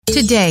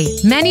Today,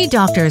 many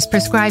doctors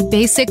prescribe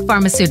basic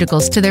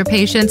pharmaceuticals to their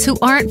patients who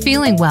aren't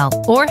feeling well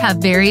or have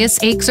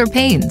various aches or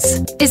pains.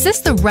 Is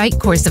this the right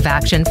course of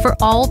action for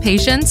all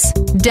patients?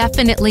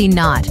 Definitely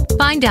not.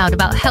 Find out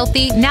about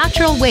healthy,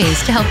 natural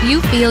ways to help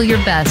you feel your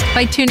best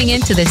by tuning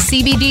into the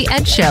CBD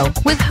Ed Show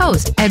with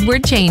host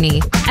Edward Cheney.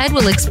 Ed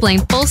will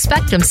explain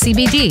full-spectrum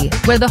CBD,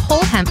 where the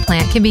whole hemp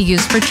plant can be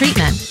used for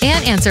treatment,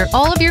 and answer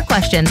all of your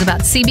questions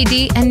about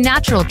CBD and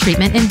natural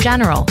treatment in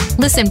general.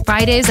 Listen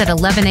Fridays at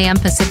 11 a.m.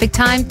 Pacific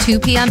Time, 2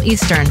 p.m.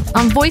 Eastern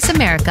on Voice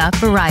America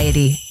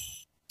Variety.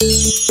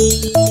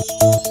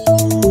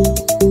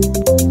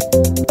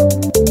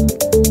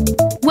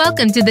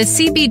 Welcome to the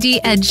CBD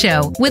Ed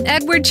Show with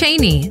Edward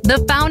Cheney,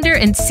 the founder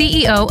and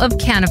CEO of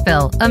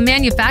Canafil, a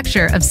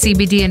manufacturer of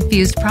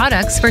CBD-infused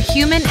products for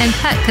human and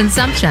pet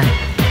consumption.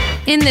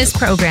 In this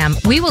program,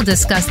 we will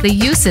discuss the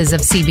uses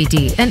of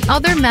CBD and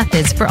other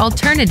methods for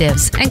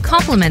alternatives and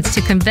complements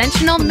to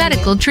conventional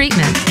medical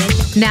treatment.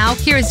 Now,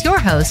 here's your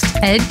host,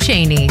 Ed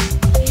Cheney.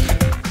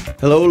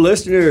 Hello,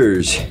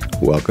 listeners.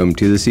 Welcome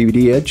to the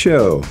CBD Ed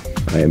Show.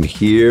 I am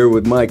here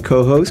with my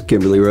co-host,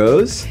 Kimberly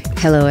Rose.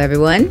 Hello,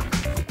 everyone.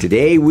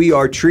 Today, we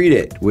are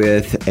treated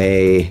with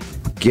a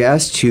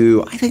guest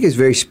who I think is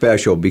very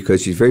special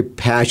because she's very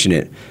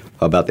passionate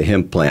about the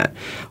hemp plant.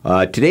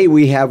 Today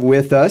we have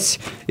with us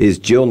is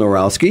Jill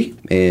Norowski,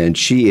 and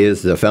she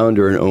is the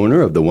founder and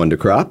owner of the Wonder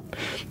Crop,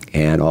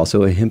 and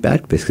also a hemp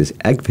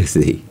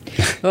advocacy.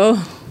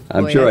 Oh,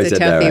 I'm sure I said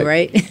that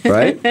right.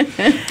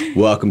 Right?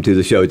 Welcome to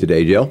the show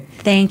today, Jill.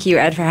 Thank you,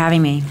 Ed, for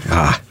having me.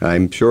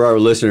 I'm sure our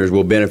listeners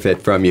will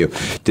benefit from you.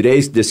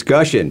 Today's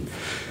discussion,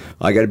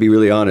 I got to be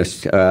really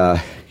honest.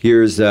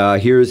 Here's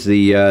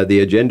the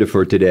agenda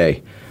for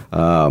today.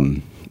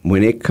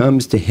 When it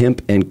comes to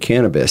hemp and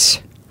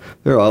cannabis,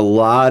 there are a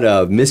lot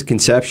of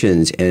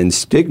misconceptions and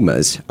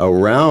stigmas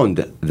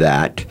around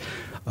that,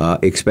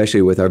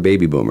 especially with our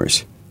baby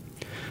boomers.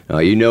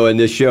 In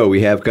this show,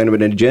 we have kind of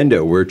an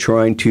agenda. We're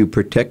trying to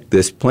protect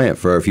this plant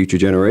for our future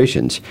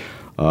generations.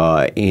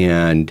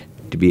 And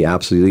to be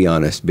absolutely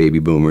honest, baby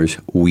boomers,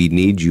 we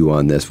need you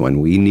on this one.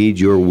 We need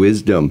your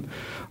wisdom.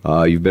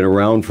 You've been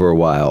around for a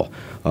while.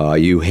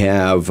 You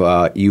have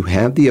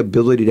the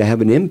ability to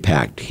have an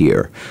impact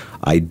here.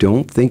 I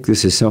don't think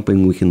this is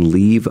something we can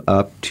leave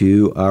up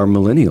to our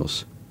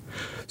millennials.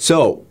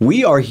 So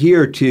we are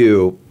here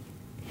to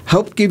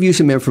help give you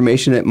some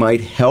information that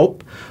might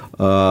help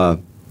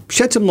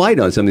shed some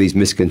light on some of these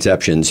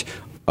misconceptions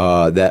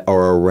that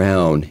are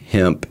around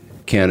hemp,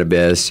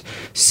 cannabis,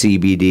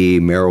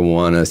 CBD,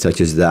 marijuana, such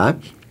as that.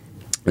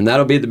 And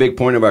that'll be the big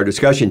point of our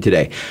discussion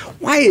today.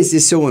 Why is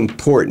this so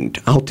important?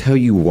 I'll tell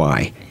you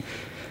why.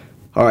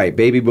 All right,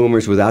 baby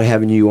boomers, without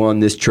having you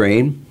on this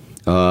train,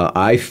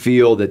 I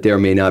feel that there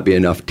may not be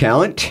enough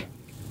talent,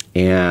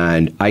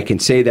 and I can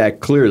say that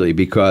clearly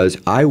because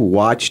I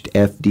watched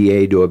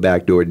FDA do a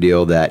backdoor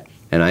deal that,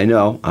 and I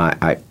know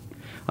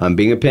I'm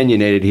being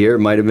opinionated here, it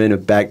might have been a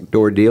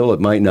backdoor deal,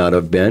 it might not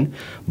have been,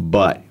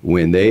 but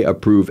when they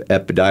approve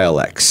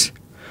Epidiolex,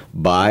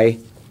 by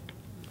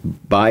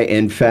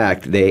in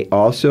fact, they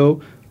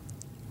also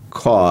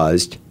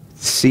caused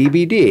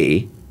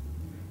CBD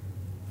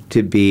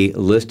to be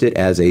listed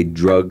as a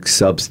drug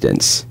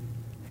substance.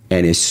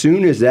 And as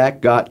soon as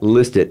that got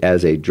listed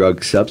as a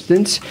drug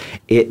substance,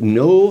 it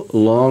no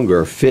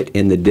longer fit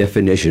in the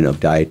definition of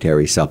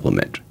dietary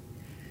supplement.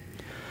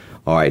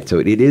 All right, so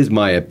it is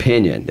my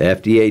opinion. The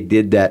FDA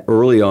did that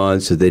early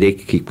on so that they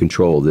could keep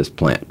control of this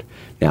plant.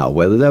 Now,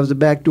 whether that was a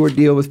backdoor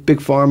deal with Big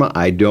Pharma,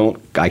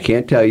 I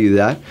can't tell you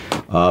that,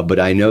 but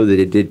I know that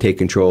it did take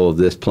control of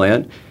this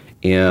plant,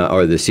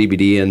 or the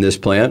CBD in this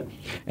plant.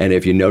 And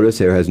if you notice,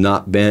 there has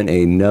not been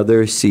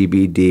another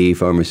CBD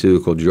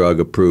pharmaceutical drug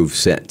approved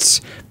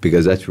since,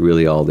 because that's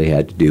really all they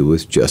had to do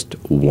was just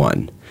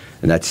one.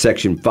 And that's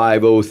Section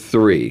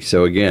 503.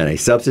 So again, a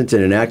substance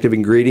and an active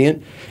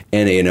ingredient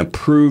and an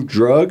approved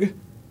drug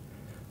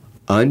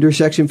under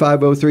Section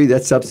 503,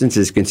 that substance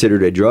is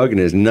considered a drug and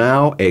is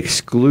now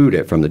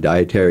excluded from the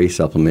dietary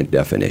supplement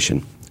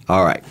definition.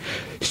 All right.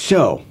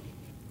 So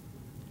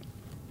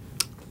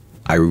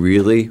I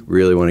really,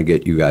 really want to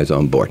get you guys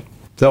on board.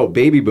 So,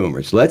 baby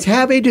boomers, let's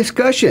have a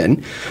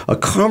discussion, a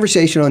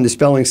conversation on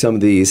dispelling some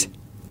of these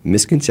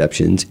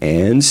misconceptions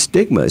and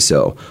stigmas.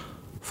 So,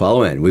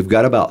 follow in. We've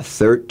got about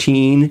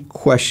 13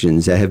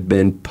 questions that have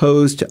been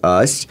posed to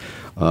us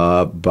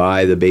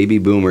by the baby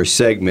boomer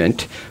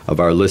segment of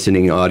our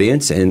listening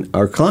audience and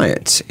our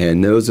clients.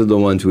 And those are the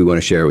ones we want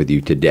to share with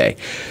you today.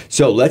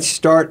 So, let's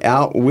start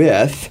out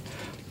with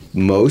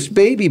most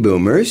baby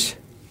boomers,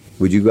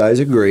 would you guys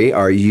agree,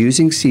 are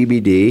using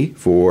CBD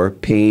for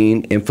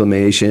pain,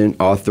 inflammation,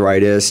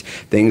 arthritis,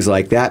 things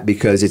like that,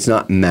 because it's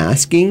not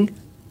masking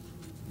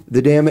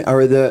the damage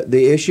or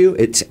the issue?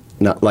 It's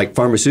not like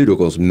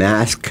pharmaceuticals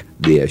mask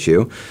the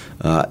issue.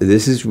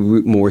 This is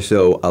more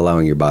so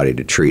allowing your body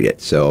to treat it.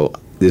 So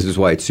this is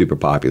why it's super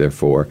popular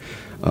for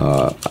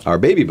our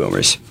baby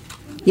boomers.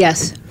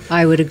 Yes,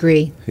 I would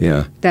agree.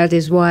 Yeah. That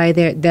is why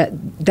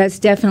that's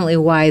definitely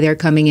why they're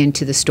coming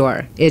into the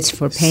store. It's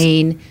for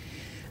pain,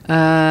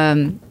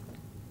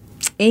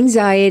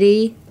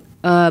 anxiety,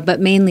 but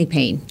mainly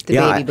pain, the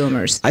baby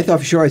boomers. I thought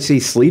for sure I'd see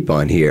sleep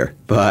on here,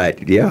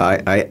 but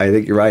yeah, I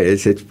think you're right.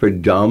 It's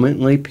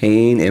predominantly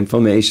pain,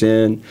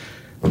 inflammation,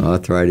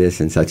 arthritis,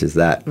 and such as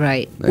that.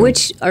 Right,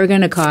 which are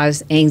going to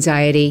cause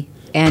anxiety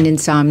and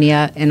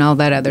insomnia and all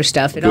that other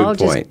stuff. It all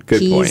just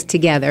keys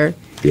together.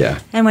 Yeah.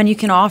 And when you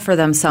can offer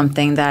them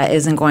something that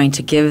isn't going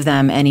to give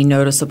them any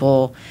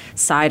noticeable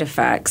side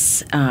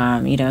effects,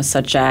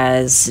 such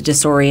as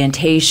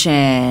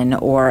disorientation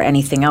or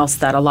anything else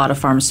that a lot of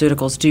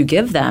pharmaceuticals do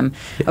give them,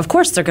 of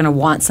course they're going to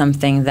want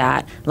something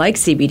that, like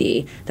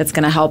CBD, that's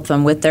going to help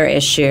them with their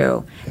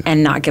issue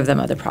and not give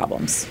them other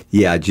problems.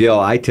 Yeah, Jill,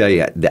 I tell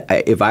you,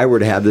 if I were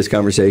to have this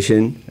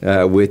conversation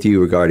with you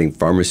regarding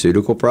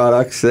pharmaceutical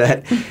products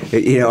that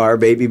our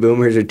baby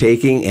boomers are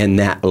taking and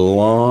that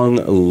long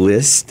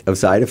list of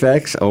side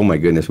effects, oh my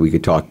goodness, we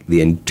could talk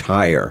the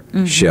entire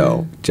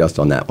show just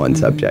on that one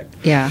subject.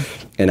 Yeah.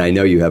 And I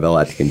know you have a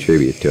lot to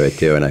contribute to it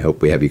too, and I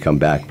hope we have you come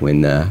back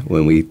when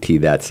we tee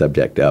that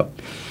subject up.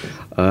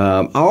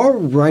 All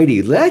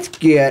righty, let's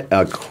get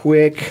a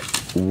quick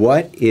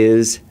what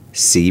is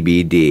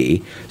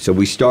CBD. So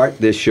we start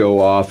this show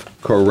off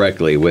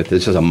correctly with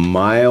this is a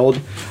mild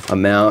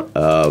amount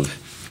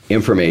of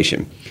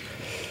information.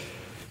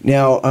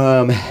 Now,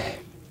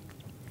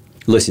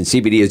 listen,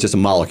 CBD is just a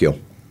molecule.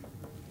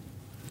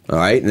 All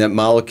right, and that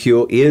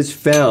molecule is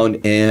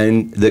found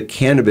in the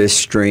cannabis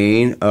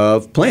strain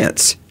of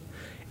plants.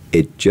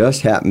 It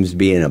just happens to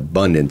be in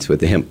abundance with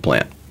the hemp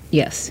plant.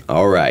 Yes.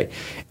 All right.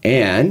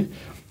 And,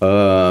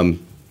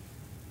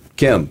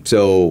 Kim,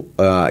 so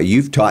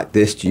you've taught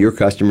this to your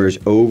customers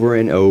over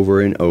and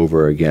over and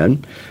over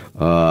again.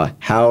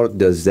 How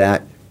does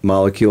that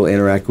molecule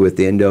interact with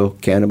the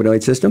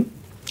endocannabinoid system?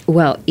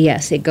 Well,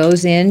 yes, it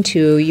goes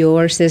into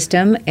your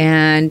system,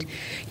 and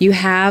you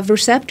have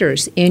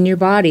receptors in your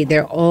body.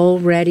 They're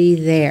already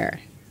there.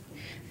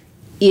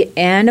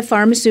 And a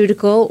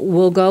pharmaceutical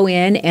will go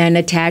in and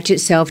attach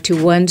itself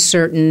to one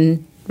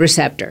certain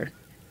receptor.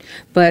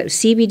 But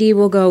CBD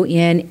will go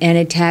in and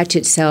attach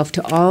itself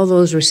to all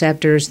those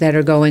receptors that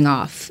are going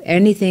off.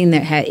 Anything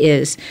that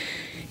is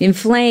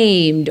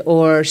inflamed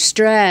or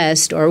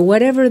stressed or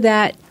whatever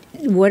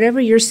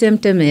your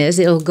symptom is,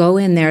 it'll go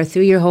in there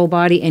through your whole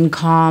body and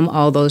calm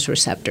all those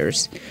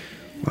receptors.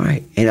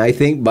 Right. And I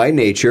think by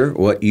nature,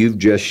 what you've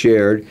just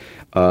shared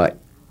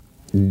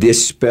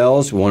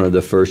dispels one of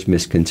the first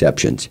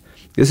misconceptions.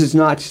 This is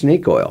not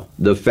snake oil.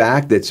 The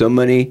fact that so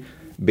many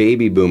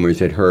baby boomers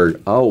had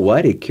heard, oh,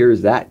 what? It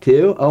cures that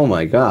too? Oh,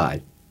 my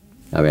God.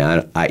 I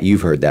mean,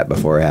 you've heard that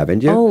before,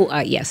 haven't you? Oh,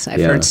 yes. I've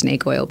heard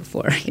snake oil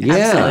before.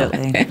 Yeah.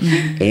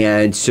 Absolutely.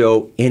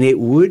 And it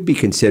would be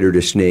considered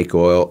a snake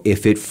oil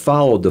if it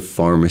followed the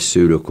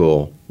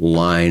pharmaceutical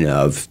line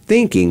of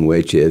thinking,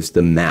 which is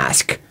the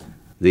mask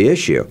the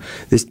issue.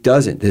 This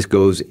doesn't. This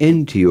goes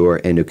into your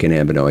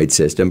endocannabinoid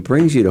system,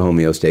 brings you to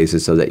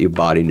homeostasis so that your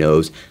body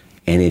knows,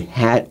 and it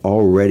had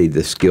already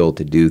the skill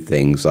to do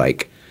things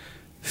like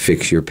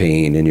fix your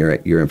pain and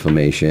your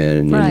inflammation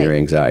and your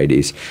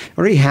anxieties.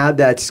 Already had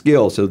that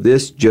skill, so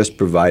this just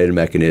provided a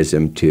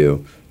mechanism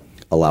to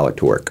allow it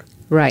to work.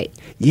 Right.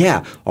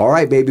 Yeah. All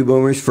right, baby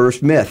boomers,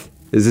 first myth.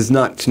 This is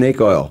not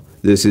snake oil.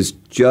 This is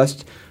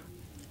just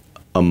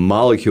a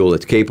molecule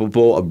that's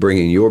capable of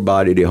bringing your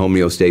body to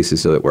homeostasis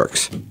so it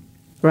works.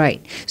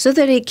 Right. So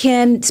that it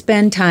can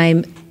spend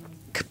time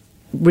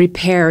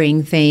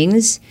repairing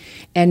things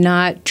and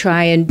not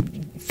try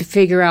and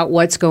figure out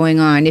what's going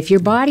on. If your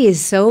body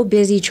is so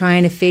busy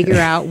trying to figure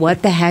out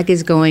what the heck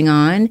is going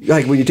on.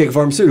 Like when you take a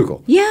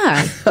pharmaceutical.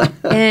 Yeah.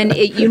 And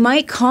you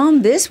might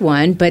calm this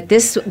one, but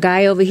this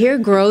guy over here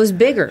grows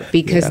bigger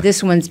because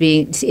this one's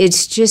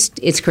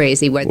it's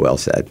crazy well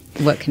said.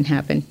 What can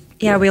happen.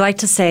 Yeah, we like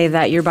to say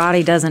that your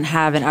body doesn't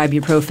have an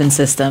ibuprofen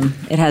system.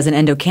 It has an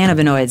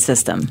endocannabinoid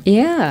system.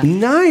 Yeah.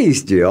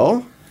 Nice,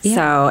 Jill. Yeah.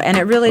 So, and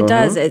it really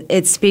does.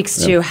 It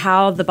speaks to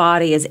how the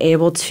body is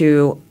able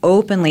to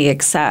openly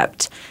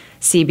accept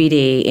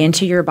CBD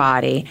into your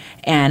body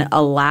and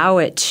allow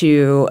it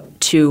to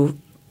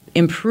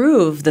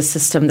improve the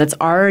system that's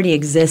already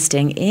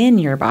existing in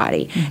your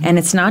body. Mm-hmm. And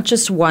it's not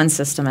just one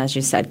system, as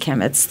you said,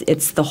 Kim.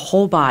 It's the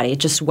whole body. It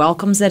just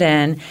welcomes it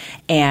in,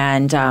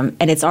 and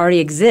it already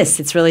exists.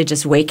 It's really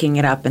just waking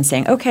it up and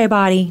saying, okay,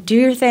 body, do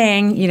your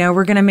thing.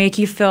 We're going to make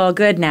you feel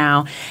good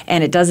now.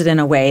 And it does it in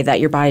a way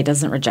that your body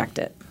doesn't reject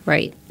it.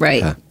 Right.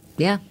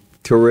 Yeah.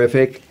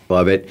 Terrific.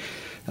 Love it.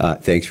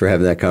 Thanks for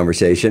having that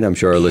conversation. I'm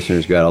sure our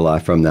listeners got a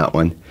lot from that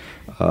one.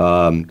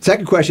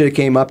 Second question that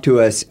came up to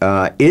us,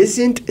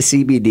 isn't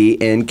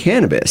CBD in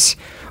cannabis?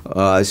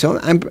 So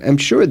I'm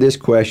sure this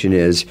question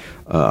is,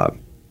 so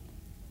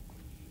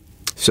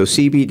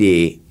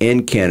CBD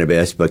in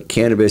cannabis, but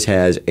cannabis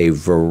has a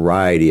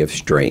variety of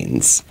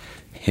strains.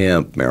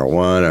 Hemp,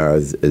 marijuana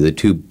are the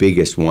two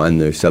biggest ones.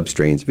 They're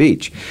substrains of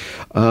each.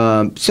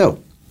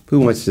 So who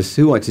wants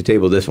to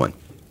table this one?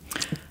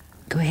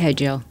 Go ahead,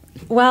 Jill.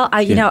 Well,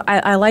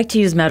 I like to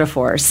use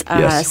metaphors.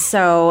 Yes.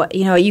 So,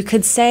 you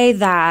could say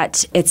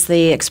that it's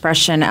the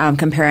expression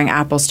comparing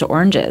apples to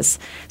oranges.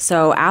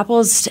 So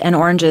apples and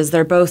oranges,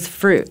 they're both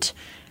fruit,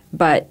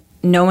 but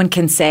no one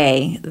can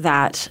say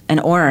that an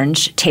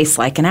orange tastes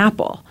like an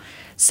apple.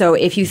 So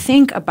if you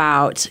think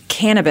about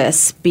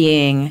cannabis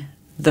being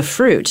the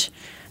fruit,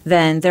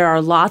 then there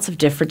are lots of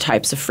different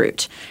types of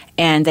fruit,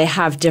 and they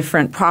have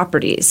different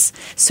properties.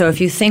 So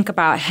if you think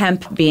about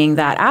hemp being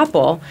that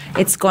apple,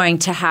 it's going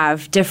to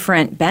have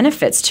different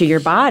benefits to your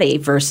body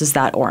versus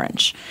that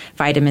orange.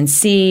 Vitamin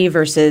C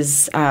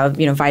versus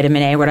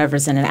vitamin A,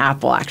 whatever's in an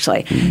apple,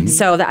 actually. Mm-hmm.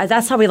 So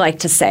that's how we like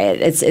to say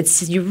it.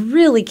 It's you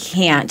really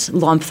can't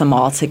lump them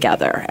all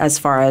together as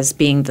far as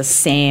being the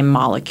same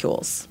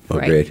molecules.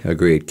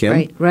 Agreed.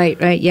 Kim?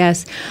 Right.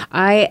 Yes.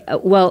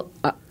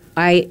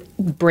 I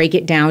break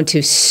it down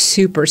to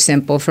super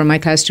simple for my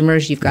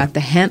customers. You've got the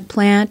hemp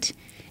plant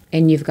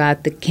and you've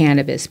got the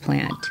cannabis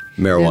plant.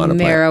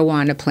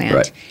 Marijuana plant.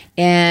 Right.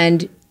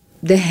 And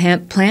the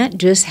hemp plant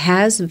just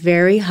has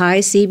very high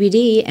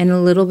CBD and a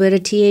little bit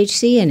of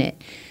THC in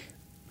it.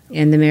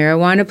 And the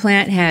marijuana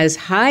plant has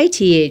high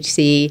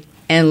THC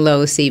and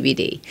low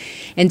CBD.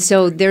 And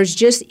so it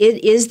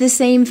is the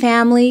same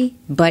family,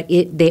 but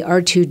they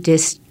are two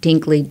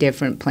distinctly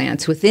different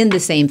plants within the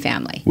same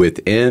family. Yes.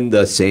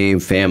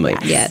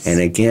 And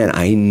again,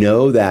 I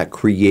know that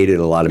created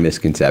a lot of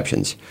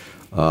misconceptions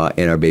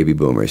in our baby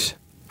boomers.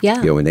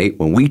 Yeah.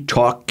 When we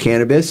talk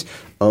cannabis,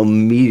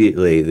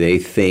 immediately they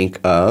think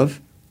of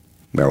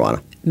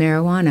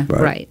marijuana.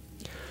 Right.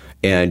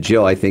 And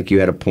Jill, I think you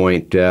had a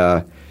point,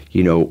 where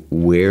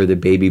the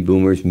baby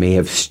boomers may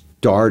have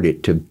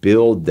started to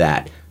build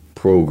that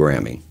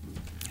programming.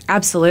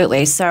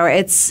 Absolutely. So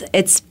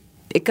it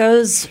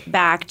goes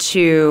back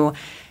to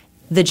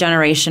the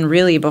generation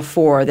really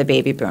before the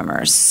baby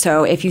boomers.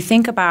 So if you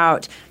think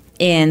about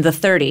in the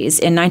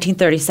 30s, in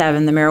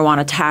 1937, the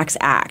Marijuana Tax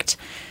Act,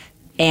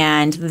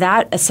 and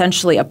that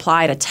essentially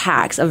applied a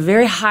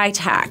very high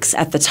tax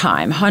at the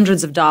time,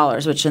 hundreds of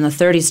dollars, which in the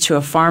 30s to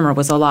a farmer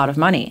was a lot of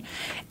money.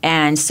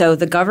 And so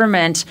the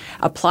government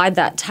applied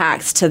that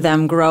tax to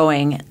them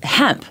growing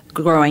hemp,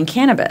 growing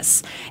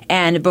cannabis.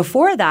 And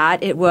before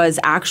that, it was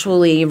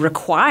actually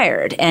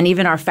required, and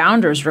even our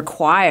founders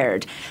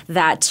required,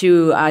 that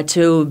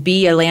to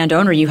be a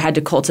landowner, you had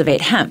to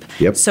cultivate hemp.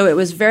 Yep. So it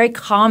was very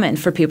common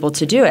for people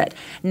to do it.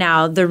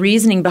 Now, the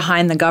reasoning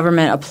behind the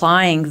government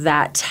applying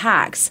that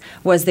tax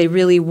was they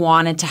really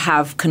wanted to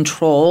have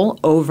control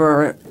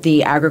over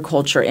the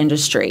agriculture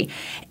industry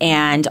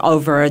and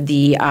over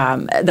the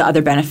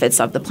other benefits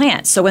of the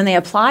plant. So when they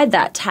applied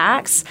that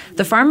tax,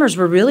 the farmers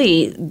were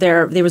really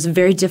there. It was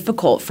very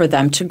difficult for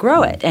them to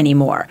grow it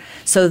anymore.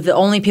 So the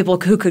only people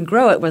who could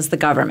grow it was the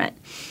government.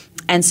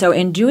 And so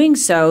in doing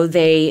so,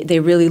 they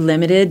really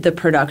limited the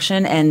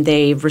production, and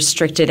they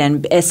restricted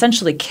and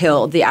essentially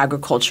killed the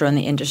agriculture and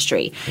the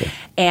industry. Yeah.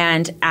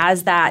 And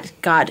as that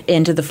got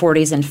into the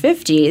 40s and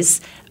 50s,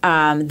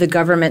 the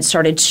government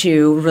started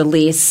to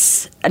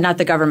release, not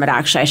the government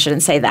actually, I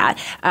shouldn't say that,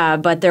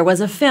 but there was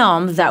a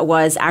film that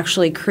was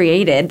actually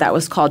created that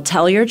was called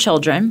Tell Your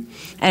Children,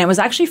 and it was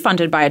actually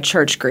funded by a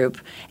church group,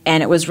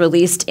 and it was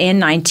released in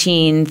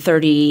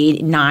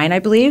 1939, I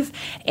believe,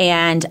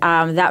 and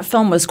that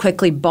film was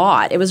quickly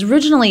bought. It was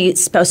originally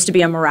supposed to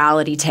be a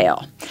morality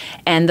tale,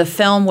 and the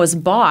film was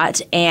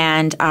bought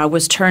and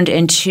was turned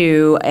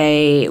into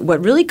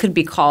what really could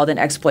be called an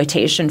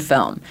exploitation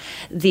film.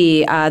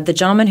 The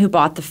gentleman who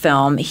bought the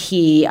film,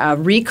 he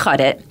recut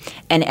it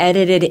and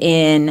edited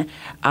in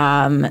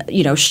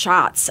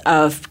shots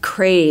of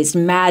crazed,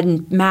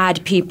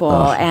 mad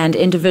people and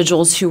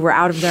individuals who were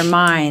out of their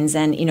minds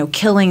and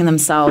killing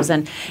themselves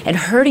and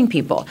hurting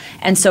people.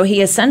 And so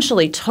he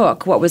essentially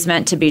took what was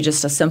meant to be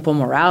just a simple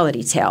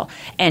morality tale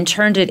and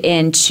turned it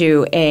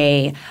into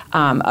a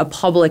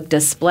public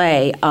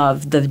display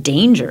of the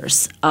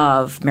dangers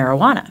of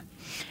marijuana.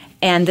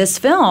 And this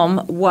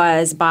film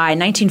was, by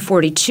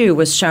 1942,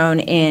 was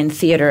shown in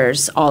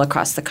theaters all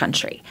across the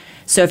country.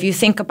 So if you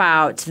think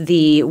about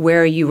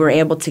where you were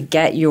able to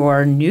get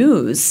your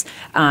news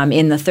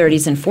in the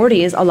 30s and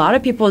 40s, a lot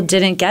of people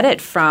didn't get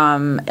it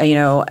from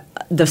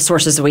the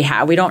sources that we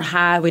have. We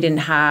didn't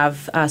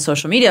have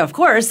social media, of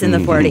course, in the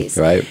 40s.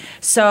 Right.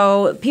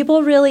 So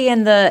people really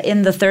in the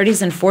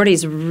 30s and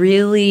 40s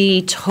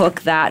really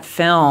took that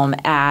film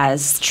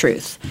as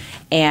truth.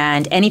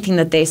 And anything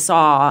that they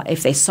saw,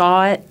 if they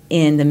saw it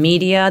in the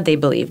media, they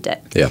believed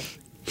it. Yeah.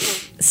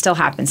 Still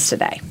happens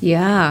today.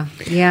 Yeah.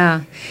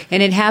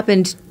 And it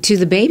happened to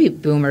the baby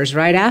boomers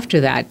right after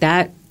that.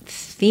 That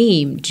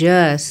theme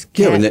just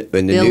kept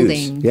building.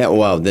 News. Yeah,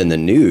 well, then the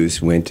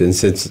news went to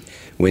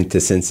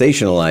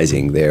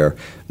sensationalizing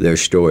their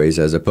stories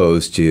as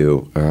opposed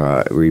to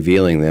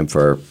revealing them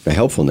for a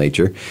helpful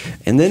nature.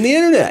 And then the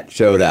internet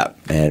showed up.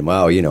 And,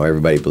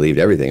 everybody believed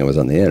everything that was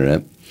on the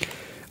internet.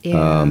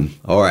 Yeah.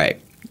 All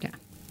right. Yeah.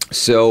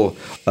 So,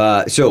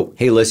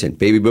 hey, listen,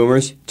 baby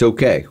boomers, it's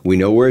okay. We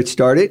know where it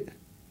started.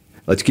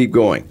 Let's keep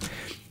going.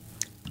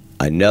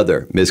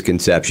 Another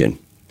misconception.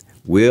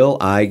 Will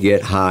I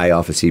get high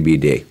off of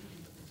CBD?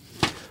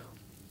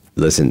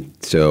 Listen,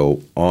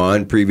 so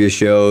on previous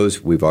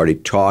shows, we've already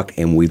talked,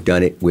 and we've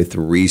done it with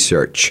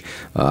research.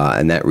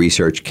 And that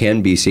research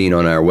can be seen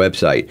on our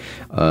website,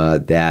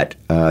 that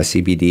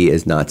CBD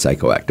is not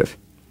psychoactive.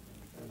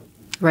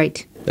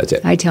 Right. That's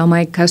it. I tell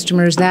my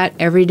customers that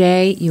every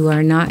day. You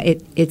are not,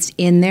 it's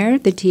in there.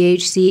 The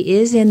THC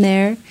is in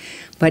there,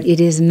 but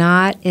it is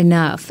not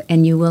enough,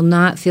 and you will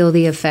not feel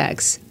the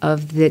effects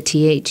of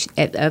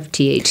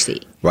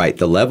THC. Right.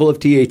 The level of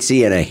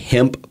THC in a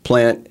hemp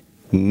plant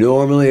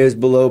normally is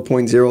below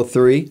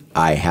 0.03.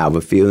 I have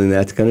a feeling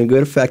that's going to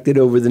get affected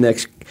over the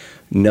next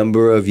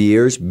number of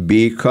years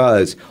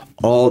because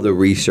all the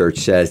research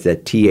says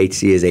that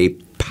THC is a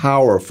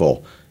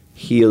powerful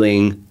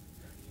healing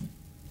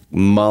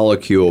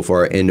molecule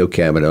for our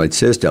endocannabinoid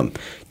system.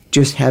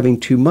 Just having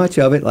too much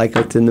of it, like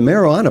it's in the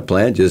marijuana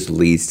plant, just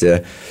leads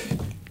to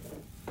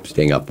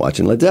staying up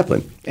watching Led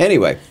Zeppelin.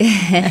 Anyway.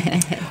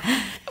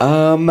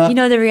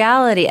 The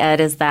reality, Ed,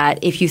 is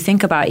that if you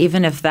think about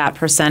even if that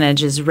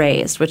percentage is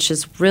raised, which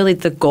is really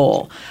the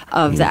goal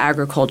of the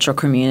agricultural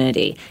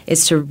community,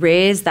 is to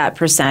raise that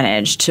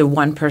percentage to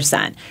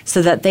 1%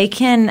 so that they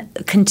can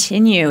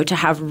continue to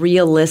have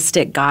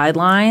realistic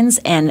guidelines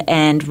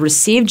and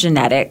receive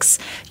genetics,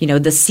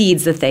 the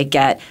seeds that they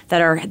get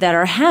that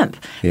are hemp.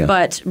 Yeah.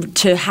 But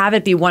to have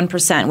it be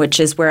 1%, which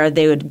is where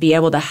they would be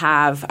able to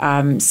have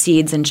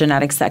seeds and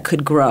genetics that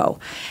could grow.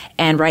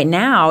 And right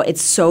now,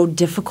 it's so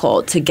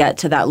difficult to get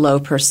to that low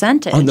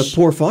percentage. On the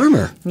poor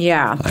farmer.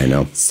 Yeah. I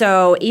know.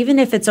 So even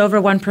if it's over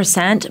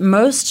 1%,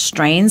 most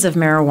strains of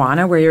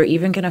marijuana where you're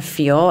even going to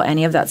feel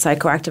any of that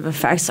psychoactive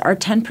effects are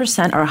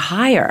 10% or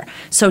higher.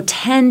 So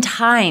 10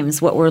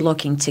 times what we're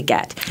looking to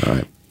get. All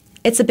right.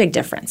 It's a big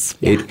difference.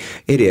 Yeah.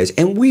 It is.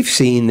 And we've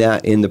seen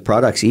that in the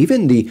products,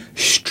 even the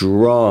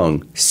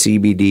strong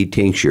CBD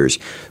tinctures,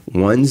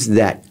 ones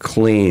that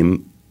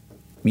claim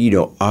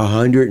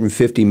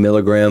 150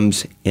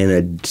 milligrams in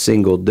a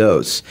single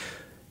dose.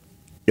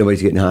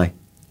 Nobody's getting high.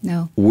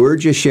 No. We're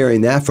just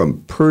sharing that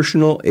from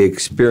personal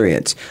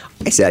experience.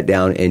 I sat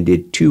down and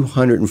did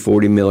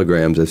 240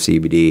 milligrams of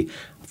CBD,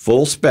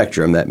 full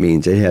spectrum. That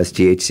means it has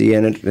THC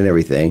in it and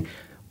everything.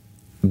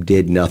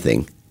 Did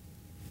nothing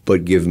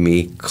but give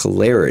me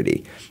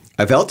clarity.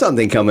 I felt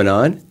something coming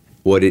on.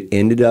 What it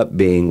ended up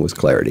being was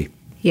clarity.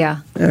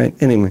 Yeah. All right.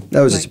 Anyway, that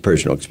was just a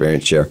personal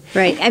experience, Cher.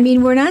 Right. I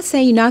mean, we're not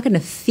saying you're not going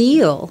to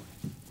feel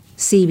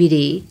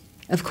CBD.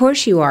 Of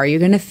course you are. You're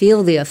going to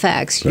feel the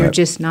effects. You're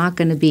just not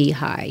going to be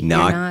high.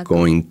 Not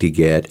going to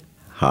get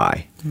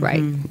high.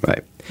 Right.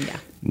 Right. Yeah.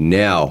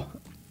 Now,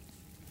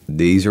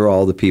 these are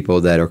all the people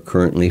that are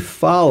currently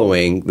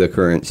following the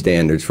current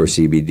standards for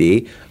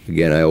CBD.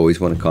 Again, I always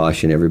want to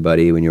caution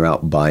everybody when you're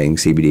out buying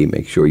CBD,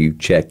 make sure you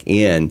check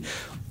in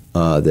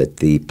that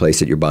the place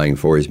that you're buying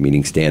for is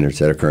meeting standards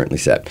that are currently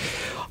set.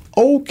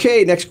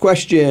 Okay, next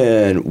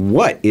question.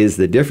 What is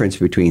the difference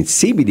between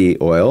CBD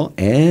oil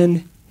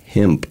and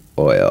hemp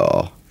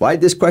oil? Why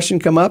did this question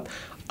come up?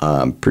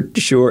 I'm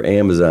pretty sure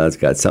Amazon's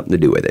got something to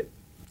do with it.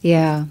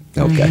 Yeah.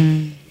 Okay.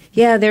 Mm-hmm.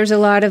 Yeah, there's a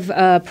lot of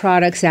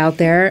products out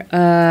there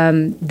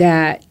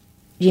that,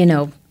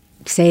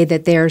 say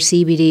that they're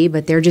CBD,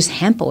 but they're just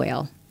hemp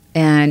oil.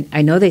 And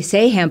I know they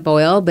say hemp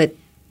oil, but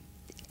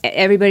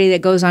everybody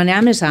that goes on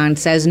Amazon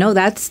says, no,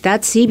 that's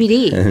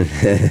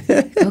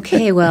CBD.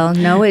 Okay, well,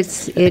 no,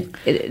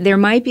 there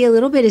might be a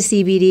little bit of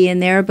CBD in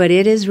there, but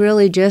it is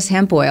really just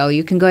hemp oil.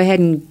 You can go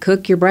ahead and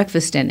cook your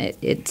breakfast in it.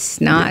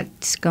 It's not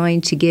going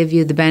to give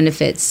you the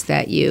benefits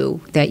that you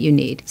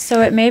need.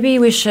 So maybe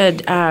we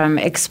should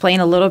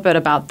explain a little bit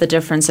about the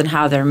difference in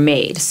how they're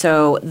made.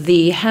 So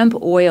the hemp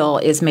oil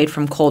is made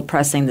from cold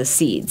pressing the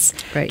seeds,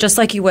 right, just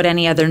like you would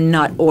any other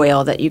nut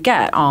oil that you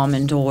get,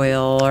 almond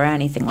oil or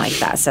anything like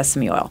that,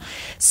 sesame oil.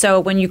 So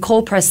when you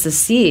cold press the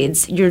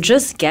seeds, you're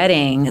just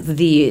getting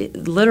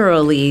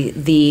literally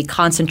the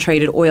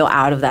concentrated oil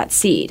out of that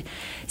seed.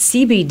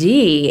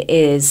 CBD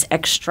is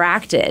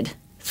extracted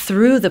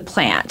through the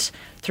plant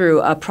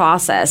through a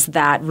process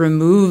that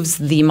removes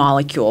the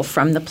molecule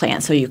from the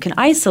plant so you can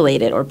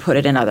isolate it or put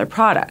it in other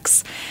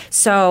products.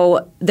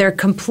 So they're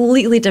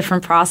completely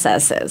different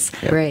processes.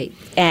 Right.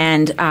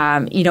 And,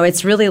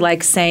 it's really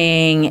like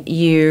saying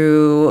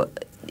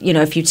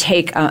if you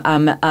take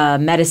a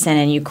medicine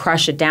and you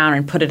crush it down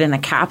and put it in a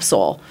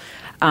capsule,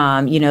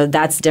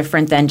 that's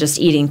different than just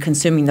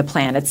consuming the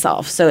plant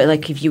itself. So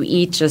like if you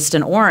eat just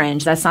an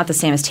orange, that's not the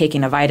same as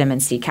taking a vitamin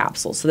C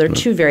capsule. So they're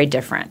two very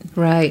different.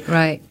 Right,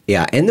 right.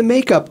 Yeah, and the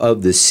makeup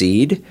of the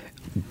seed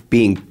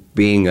being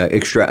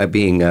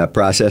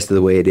processed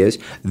the way it is,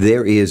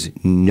 there is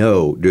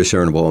no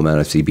discernible amount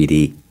of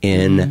CBD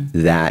in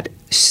that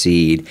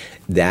seed.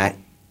 That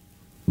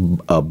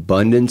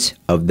abundance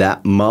of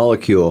that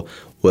molecule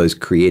was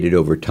created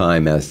over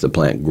time as the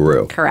plant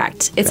grew.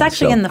 Correct. It's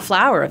actually in the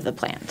flower of the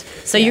plant.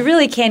 So you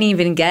really can't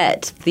even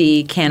get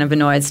the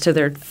cannabinoids to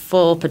their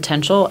full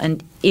potential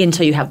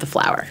until you have the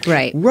flower.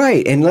 Right.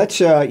 Right. And let's,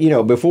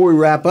 before we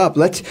wrap up,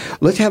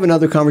 let's have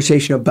another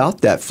conversation about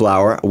that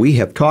flower. We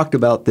have talked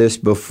about this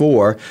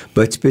before,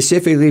 but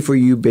specifically for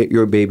you,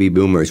 your baby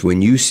boomers,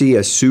 when you see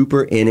a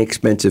super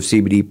inexpensive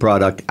CBD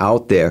product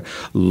out there,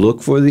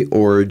 look for the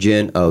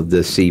origin of the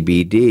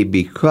CBD,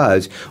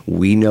 because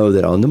we know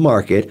that on the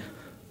market,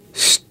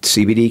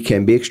 CBD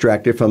can be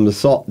extracted from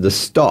the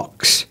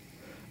stalks,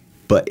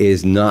 but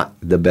is not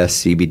the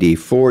best CBD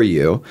for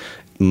you.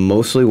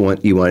 mostly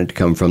you want it to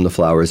come from the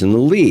flowers and the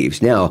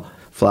leaves. Now,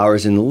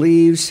 flowers and the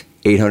leaves,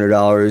 $800,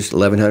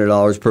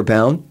 $1,100 per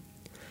pound,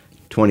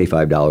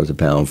 $25 a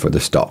pound for the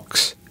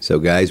stalks. So,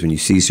 guys, when you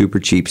see super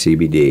cheap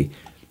CBD,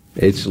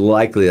 it's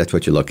likely that's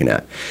what you're looking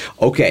at.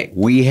 Okay,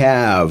 we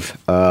have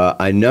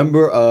a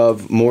number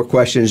of more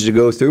questions to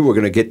go through. We're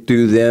going to get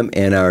through them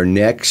in our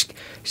next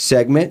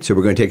segment, so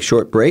we're going to take a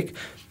short break.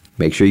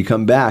 Make sure you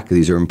come back.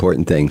 These are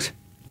important things.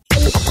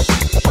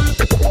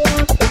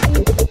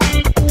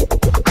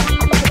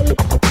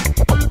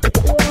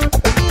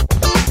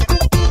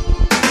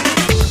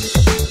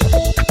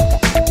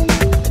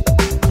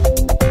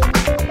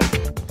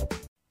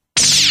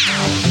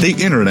 The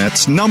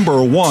Internet's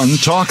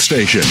 #1 talk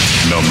station.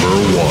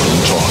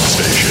 #1 talk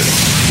station.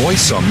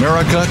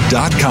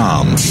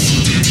 VoiceAmerica.com.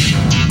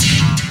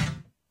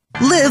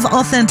 Live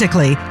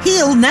authentically,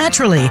 heal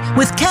naturally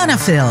with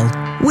Canafil.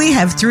 We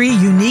have 3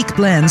 unique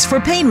blends for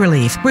pain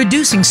relief,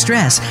 reducing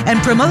stress, and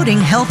promoting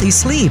healthy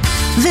sleep.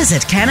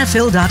 Visit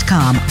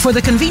Canafil.com for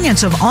the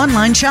convenience of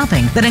online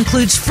shopping that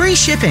includes free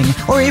shipping.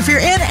 Or if you're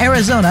in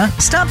Arizona,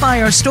 stop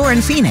by our store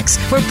in Phoenix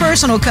for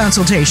personal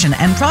consultation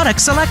and product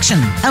selection.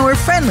 Our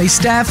friendly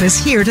staff is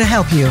here to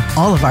help you.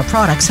 All of our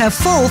products have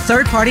full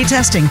third-party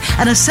testing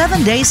and a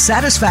 7-day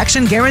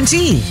satisfaction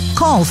guarantee.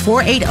 Call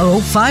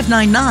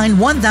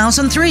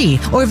 480-599-1003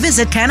 or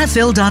visit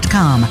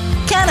Canafil.com.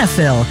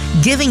 Canafil,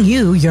 giving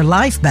you your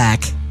life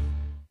back.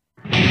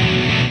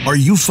 Are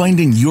you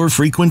finding your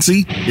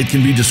frequency? It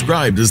can be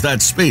described as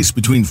that space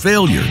between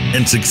failure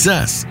and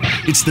success.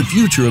 It's the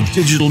future of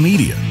digital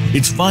media.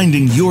 It's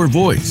finding your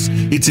voice.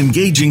 It's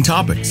engaging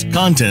topics,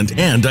 content,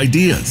 and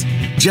ideas.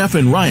 Jeff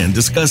and Ryan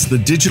discuss the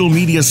digital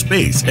media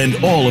space and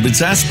all of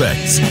its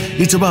aspects.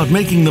 It's about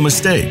making the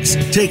mistakes,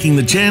 taking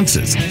the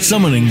chances,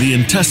 summoning the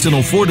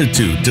intestinal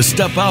fortitude to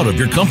step out of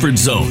your comfort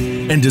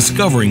zone, and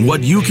discovering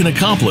what you can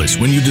accomplish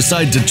when you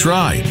decide to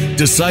try,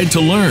 decide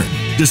to learn,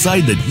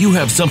 decide that you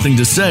have something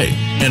to say,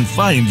 and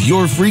find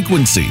your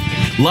frequency.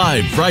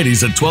 Live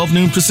Fridays at 12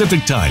 noon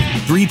Pacific Time,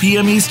 3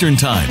 p.m. Eastern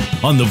Time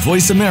on the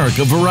Voice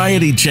America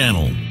Variety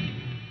Channel.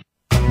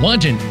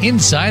 Want an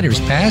insider's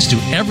pass to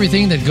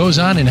everything that goes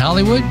on in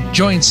Hollywood?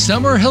 Join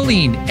Summer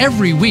Helene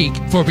every week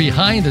for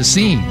Behind the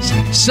Scenes.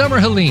 Summer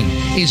Helene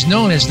is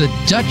known as the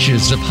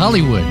Duchess of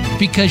Hollywood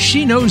because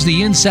she knows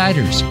the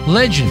insiders,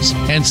 legends,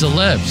 and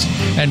celebs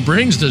and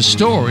brings the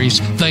stories,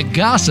 the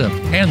gossip,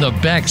 and the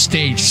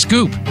backstage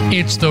scoop.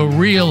 It's the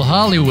real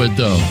Hollywood,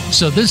 though,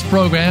 so this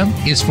program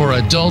is for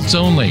adults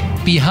only.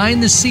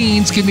 Behind the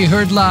Scenes can be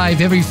heard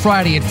live every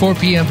Friday at 4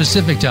 p.m.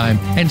 Pacific Time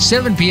and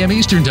 7 p.m.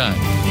 Eastern Time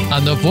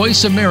on the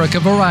Voice America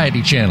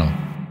Variety Channel.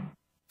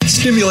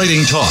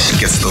 Stimulating talk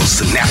gets those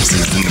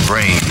synapses in the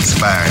brain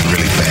firing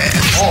really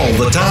fast. all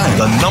the time.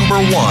 The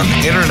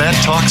 #1 internet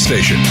talk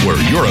station where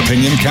your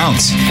opinion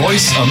counts.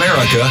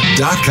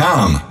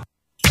 VoiceAmerica.com.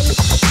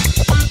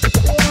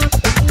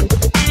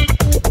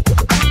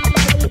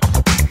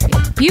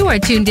 You are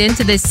tuned in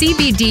to the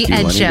CBD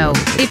Ed Show.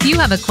 If you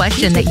have a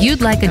question that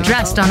you'd like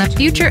addressed on a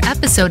future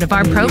episode of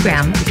our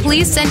program,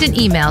 please send an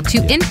email to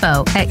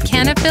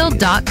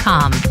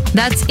info@canafil.com.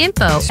 That's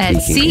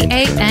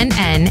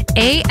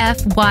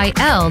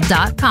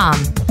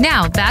info@CANNAFYL.com.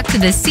 Now back to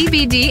the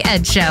CBD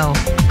Ed Show.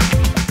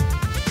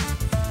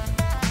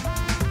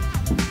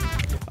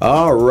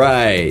 All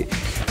right.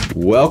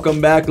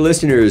 Welcome back,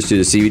 listeners, to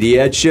the CBD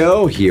Ed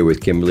Show, here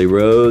with Kimberly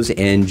Rose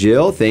and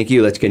Jill. Thank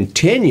you. Let's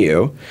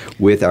continue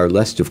with our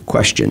list of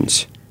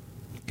questions.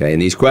 Okay,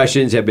 and these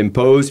questions have been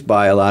posed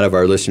by a lot of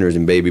our listeners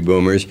and baby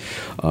boomers,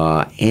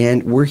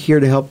 and we're here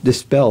to help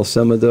dispel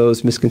some of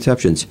those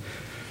misconceptions.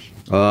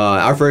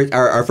 Our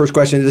first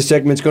question of this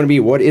segment is going to be,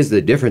 what is the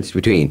difference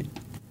between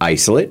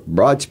isolate,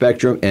 broad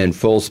spectrum, and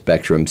full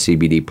spectrum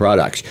CBD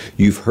products?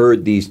 You've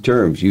heard these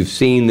terms. You've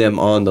seen them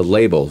on the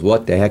labels.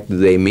 What the heck do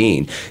they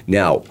mean?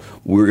 Now,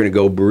 we're going to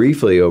go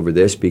briefly over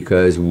this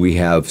because we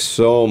have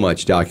so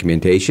much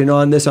documentation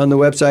on this on the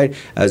website,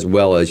 as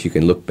well as you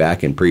can look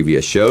back in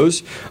previous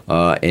shows,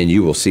 and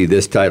you will see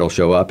this title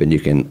show up, and you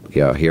can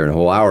hear a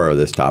whole hour of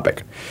this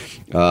topic.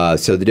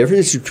 So the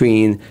difference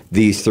between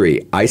these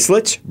three,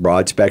 isolates,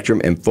 broad spectrum,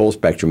 and full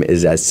spectrum,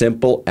 is as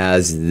simple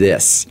as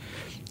this.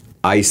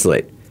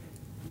 Isolate.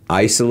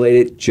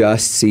 Isolated,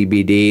 just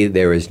CBD.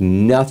 There is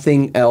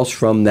nothing else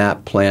from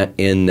that plant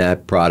in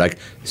that product.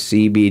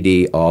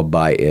 CBD all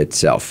by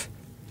itself.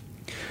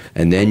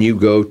 And then you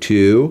go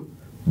to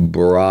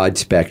broad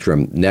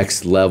spectrum,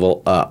 next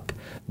level up.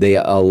 They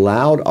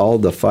allowed all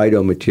the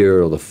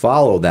phytomaterial to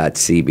follow that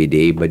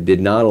CBD, but did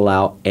not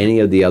allow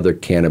any of the other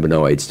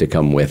cannabinoids to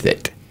come with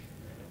it.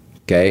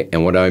 Okay,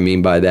 and what do I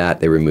mean by that?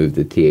 They removed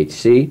the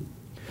THC.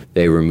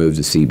 They removed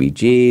the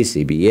CBG,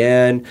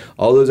 CBN,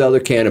 all those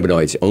other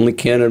cannabinoids. The only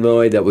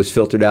cannabinoid that was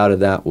filtered out of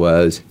that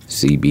was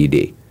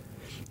CBD.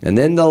 And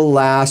then the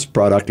last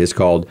product is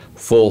called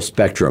full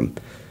spectrum.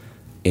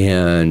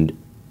 And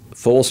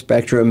full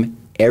spectrum,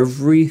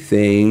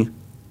 everything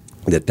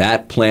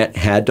that plant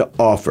had to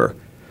offer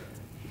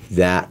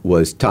that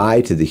was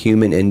tied to the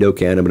human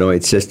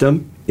endocannabinoid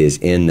system is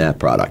in that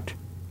product.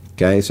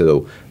 Okay,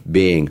 so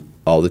being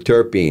all the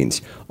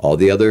terpenes, all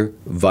the other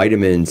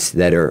vitamins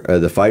that are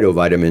the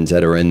phytovitamins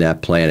that are in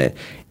that plant,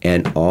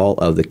 and all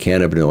of the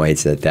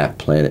cannabinoids that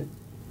plant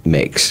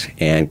makes.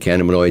 And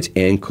cannabinoids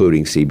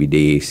including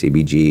CBD,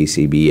 CBG,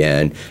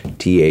 CBN,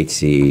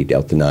 THC,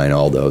 Delta-9,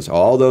 all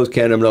those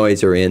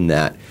cannabinoids are in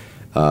that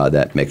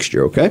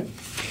mixture, okay?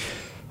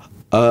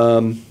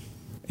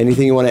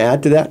 Anything you want to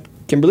add to that,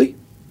 Kimberly?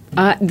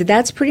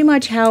 That's pretty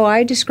much how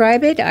I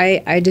describe it.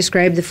 I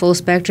describe the full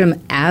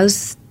spectrum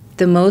as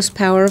the most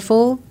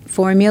powerful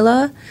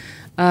formula,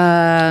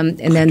 and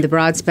then the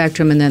broad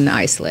spectrum, and then the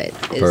isolate.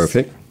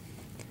 Perfect.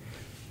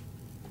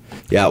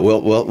 Yeah,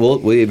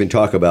 we'll even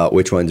talk about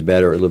which one's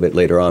better a little bit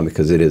later on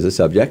because it is a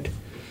subject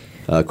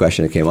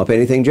question that came up.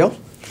 Anything, Jill?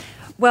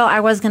 Well, I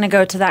was going to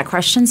go to that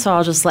question, so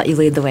I'll just let you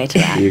lead the way to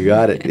that. You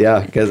got it.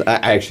 Yeah, because I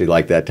actually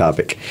like that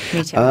topic.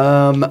 Me too.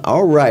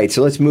 All right,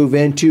 so let's move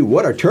into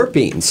what are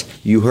terpenes.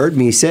 You heard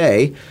me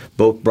say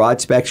both broad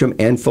spectrum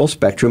and full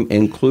spectrum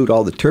include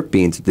all the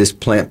terpenes that this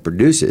plant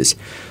produces.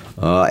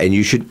 And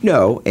you should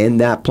know in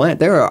that plant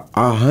there are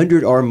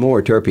 100 or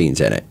more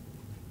terpenes in it.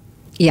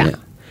 Yeah.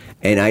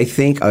 And I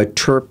think a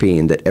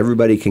terpene that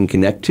everybody can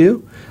connect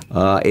to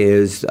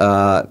is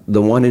the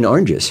one in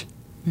oranges.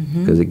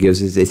 Because it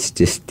gives us its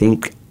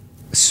distinct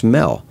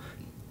smell.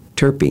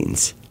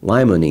 Terpenes.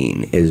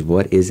 Limonene is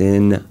what is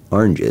in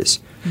oranges.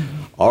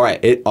 All right.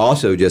 It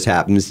also just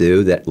happens,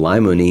 though, that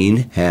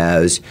limonene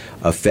has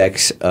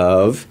effects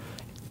of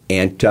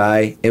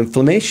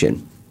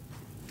anti-inflammation.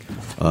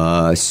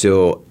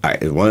 So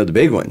one of the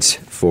big ones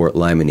for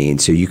limonene.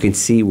 So you can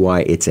see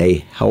why it's a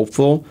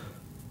helpful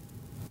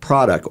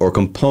product or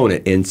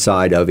component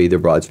inside of either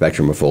broad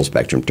spectrum or full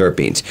spectrum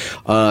terpenes.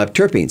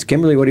 Terpenes.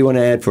 Kimberly, what do you want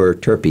to add for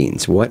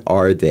terpenes? What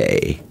are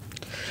they?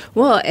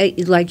 Well,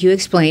 like you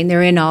explained,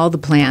 they're in all the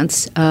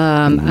plants.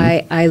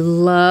 I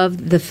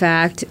love the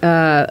fact,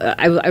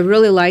 I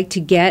really like to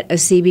get a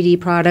CBD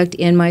product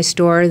in my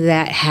store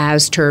that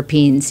has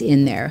terpenes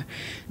in there.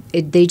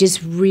 They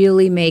just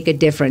really make a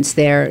difference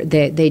there.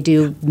 They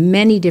do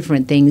many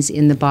different things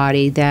in the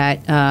body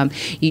that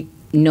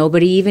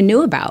nobody even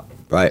knew about.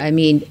 Right. I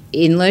mean,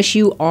 unless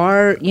you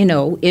are,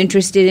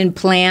 interested in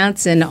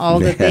plants and all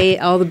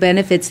the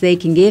benefits they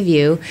can give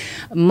you,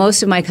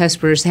 most of my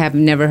customers have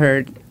never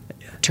heard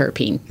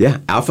terpene. Yeah,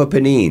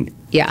 alpha-pinene.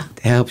 Yeah,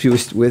 It helps you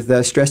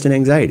with stress and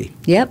anxiety.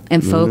 Yep,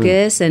 and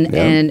focus, and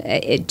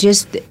it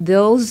just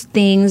those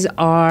things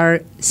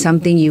are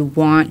something you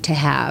want to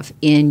have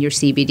in your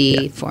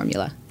CBD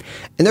formula.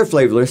 And they're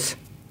flavorless.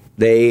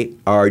 They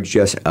are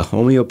just a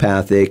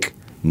homeopathic,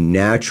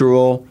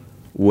 natural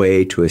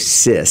way to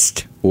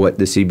assist what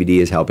the CBD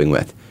is helping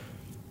with.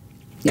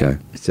 Okay.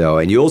 So,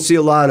 and you'll see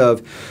a lot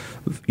of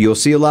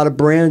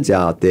brands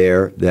out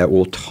there that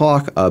will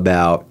talk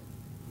about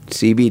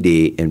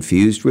CBD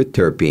infused with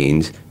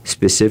terpenes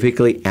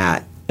specifically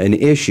at an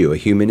issue, a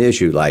human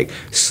issue like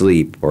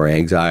sleep or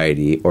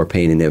anxiety or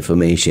pain and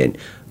inflammation.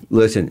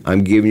 Listen,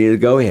 I'm giving you the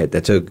go-ahead.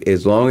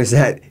 As long as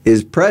that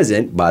is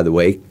present, by the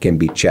way, can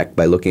be checked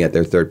by looking at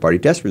their third-party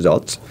test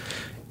results.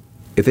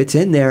 If it's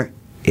in there,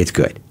 it's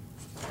good.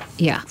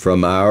 Yeah.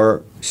 From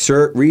our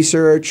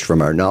research,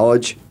 from our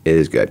knowledge, it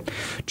is good.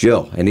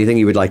 Jill, anything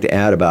you would like to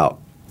add about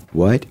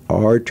what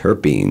are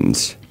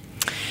terpenes?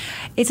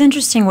 It's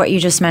interesting what you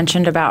just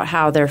mentioned about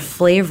how they're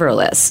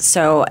flavorless.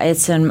 So I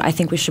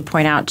think we should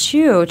point out,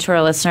 too, to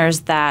our listeners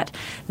that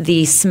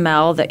the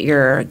smell that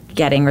you're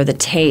getting or the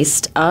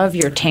taste of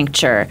your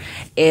tincture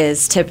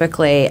is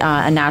typically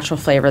a natural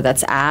flavor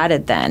that's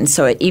added then.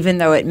 So even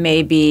though it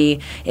may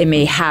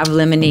have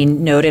limonene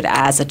noted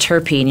as a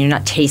terpene, you're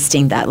not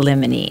tasting that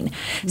limonene.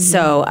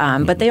 So,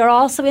 but they are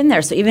also in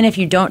there. So even if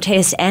you don't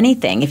taste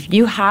anything, if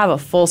you have a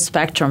full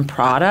spectrum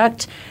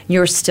product,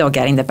 you're still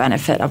getting the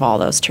benefit of all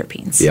those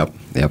terpenes.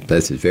 Yep,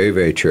 this is very,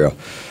 very true.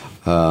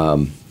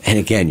 And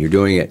again, you're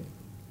doing it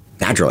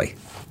naturally.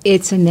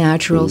 It's a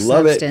natural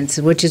substance,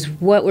 which is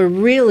what we're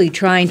really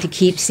trying to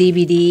keep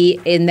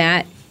CBD in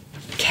that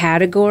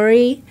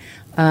category.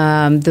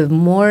 The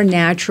more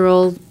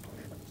natural,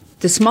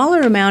 the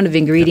smaller amount of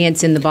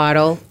ingredients in the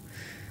bottle,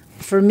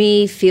 for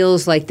me,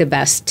 feels like the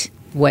best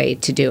way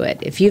to do it.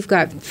 If you've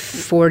got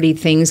 40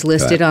 things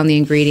listed on the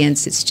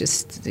ingredients,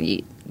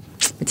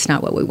 it's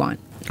not what we want.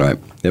 Right.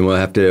 Then we'll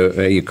have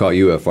to call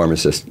you a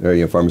pharmacist or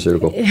a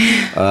pharmaceutical.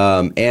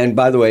 And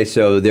by the way,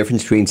 so the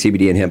difference between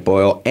CBD and hemp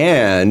oil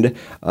and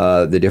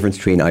the difference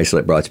between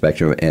isolate, broad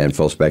spectrum, and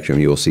full spectrum,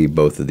 you will see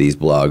both of these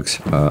blogs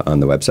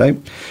on the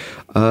website.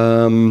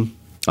 And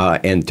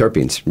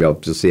terpenes,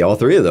 you'll see all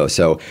three of those.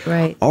 So,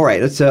 right. All right,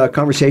 let's have a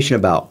conversation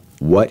about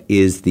what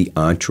is the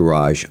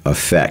entourage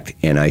effect.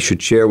 And I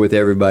should share with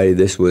everybody,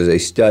 this was a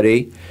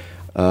study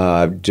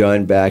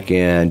done back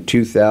in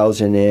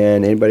 2000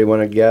 and, anybody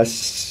want to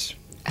guess?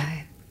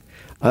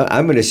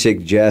 I'm going to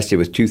suggest it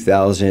was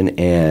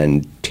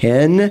 2010,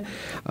 and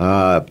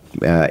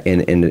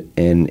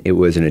it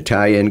was an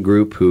Italian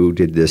group who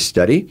did this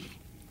study.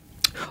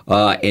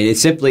 And it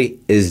simply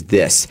is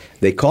this.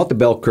 They call it the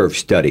bell curve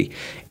study.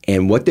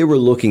 And what they were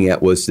looking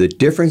at was the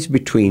difference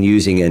between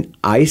using an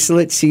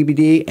isolate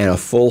CBD and a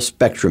full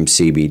spectrum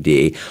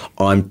CBD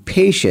on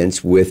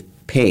patients with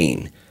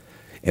pain.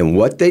 And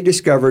what they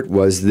discovered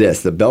was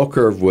this. The bell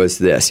curve was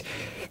this.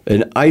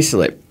 An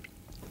isolate,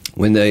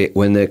 when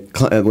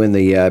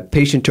the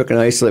patient took an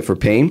isolate for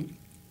pain,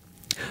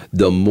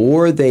 the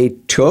more they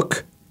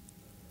took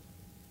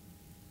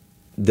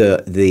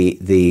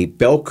the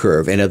bell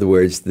curve, in other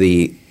words,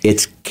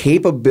 its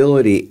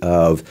capability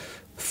of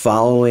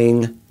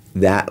following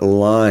that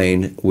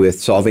line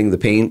with solving the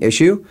pain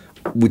issue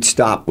would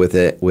stop with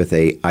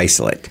a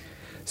isolate.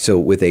 So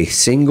with a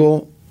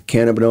single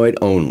cannabinoid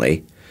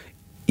only,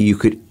 you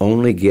could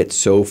only get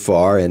so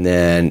far, and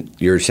then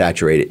you're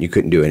saturated. You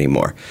couldn't do any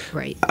more.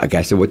 Right.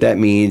 Okay, so what that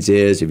means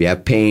is if you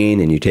have pain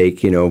and you take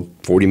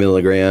 40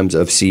 milligrams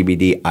of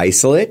CBD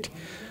isolate,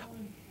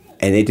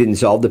 and it didn't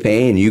solve the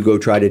pain, and you go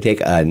try to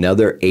take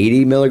another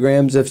 80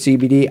 milligrams of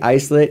CBD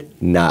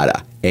isolate,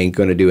 nada, ain't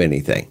going to do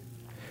anything.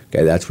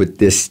 Okay, that's what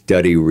this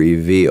study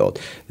revealed.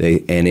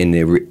 And in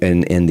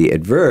the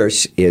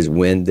adverse is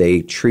when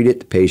they treated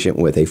the patient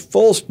with a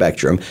full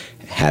spectrum,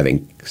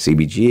 having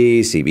CBG,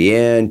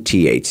 CBN,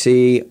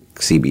 THC,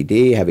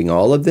 CBD, having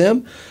all of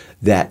them,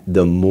 that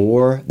the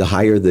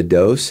higher the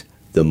dose,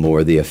 the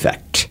more the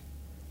effect.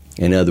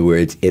 In other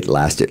words, it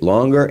lasted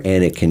longer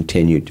and it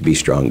continued to be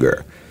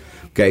stronger.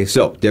 Okay,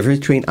 so difference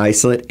between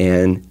isolate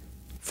and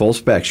full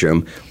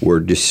spectrum were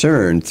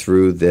discerned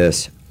through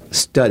this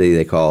study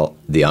they call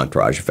the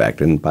entourage effect.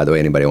 And by the way,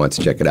 anybody wants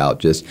to check it out,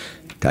 just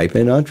type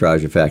in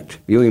entourage effect.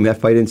 You don't even have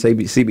to type in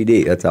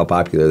CBD. That's how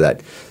popular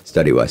that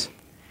study was.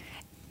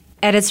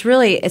 And it's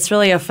really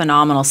a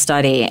phenomenal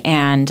study.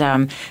 And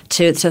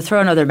to throw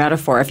another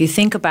metaphor, if you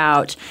think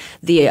about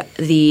the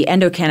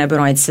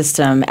endocannabinoid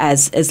system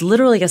as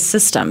literally a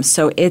system,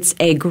 so it's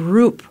a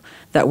group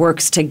that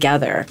works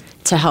together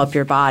to help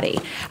your body.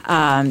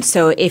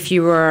 So if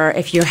you're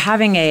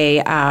having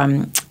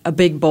a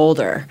big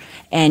boulder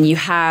and you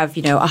have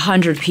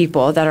 100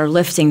 people that are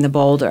lifting the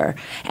boulder,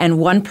 and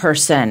one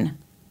person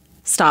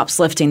stops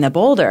lifting the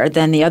boulder,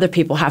 then the other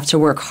people have to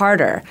work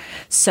harder.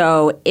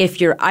 So if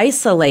you're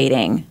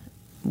isolating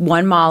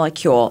one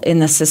molecule in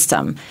the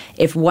system,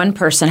 if one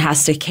person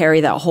has to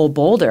carry that whole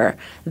boulder,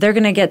 they're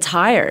going to get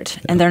tired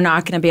and they're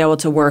not going to be able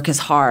to work as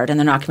hard, and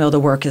they're not going to be able to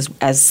work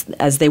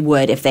as they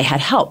would if they had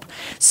help.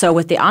 So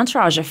with the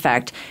entourage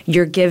effect,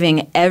 you're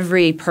giving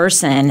every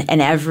person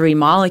and every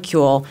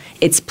molecule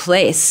its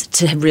place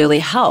to really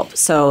help.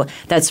 So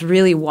that's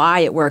really why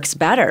it works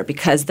better,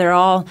 because they're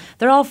all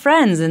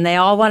friends and they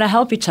all want to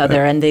help each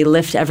other, and they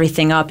lift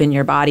everything up in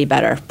your body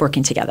better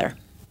working together.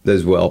 That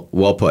is well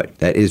put.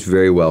 That is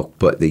very well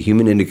put. The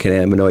human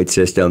endocannabinoid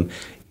system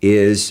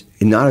is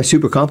not a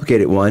super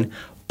complicated one,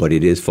 but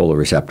it is full of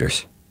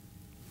receptors.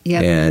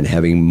 Yep. And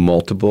having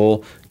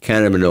multiple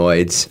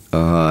cannabinoids,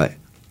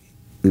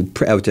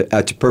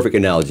 that's a perfect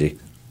analogy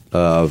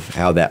of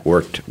how that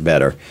worked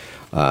better.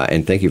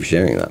 And thank you for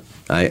sharing that.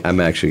 I'm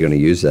actually going to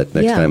use that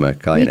next time a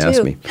client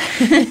asks me.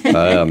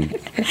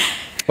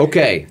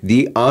 Okay,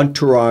 the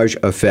entourage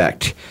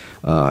effect.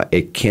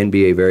 It can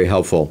be a very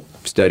helpful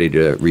study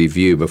to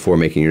review before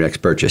making your next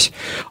purchase.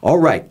 All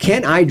right,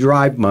 can I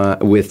drive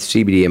with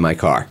CBD in my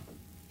car?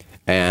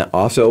 And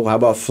also, how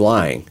about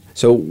flying?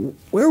 So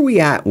where are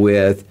we at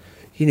with,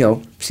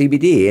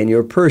 CBD in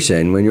your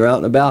person when you're out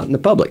and about in the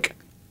public,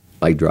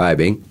 like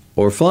driving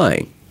or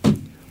flying?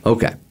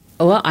 Okay.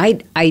 Well,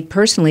 I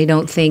personally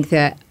don't think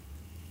that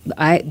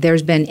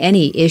there's been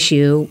any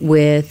issue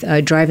with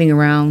driving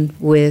around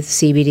with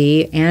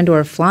CBD and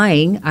or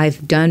flying.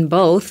 I've done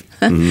both,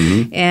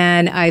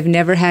 and I've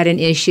never had an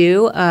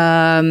issue.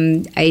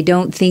 I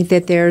don't think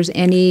that there's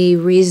any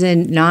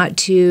reason not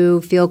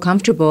to feel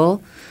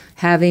comfortable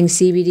having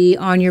CBD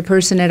on your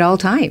person at all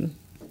time.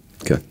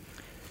 Okay.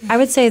 I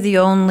would say the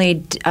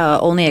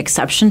only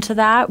exception to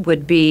that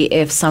would be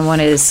if someone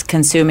is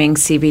consuming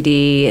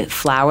CBD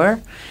flower.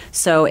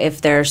 So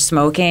if they're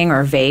smoking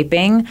or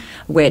vaping,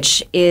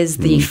 which is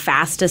the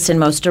fastest and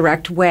most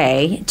direct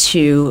way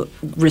to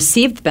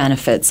receive the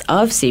benefits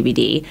of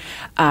CBD,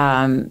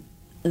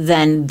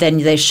 then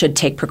they should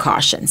take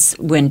precautions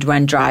when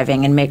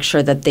driving and make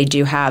sure that they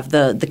do have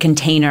the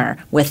container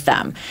with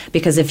them.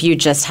 Because if you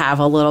just have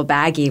a little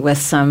baggie with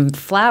some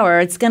flour,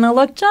 it's going to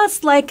look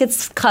just like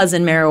its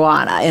cousin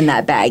marijuana in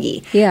that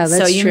baggie. Yeah, that's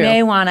true. So you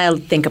may want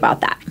to think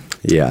about that.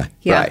 Yeah.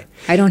 Right.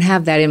 I don't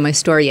have that in my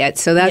store yet,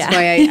 so that's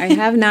why I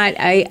have not.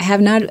 I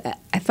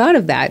thought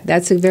of that.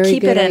 That's a very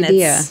good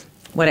idea. It's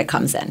what it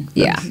comes in.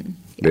 Yeah.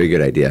 Very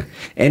good idea.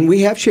 And we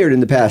have shared in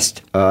the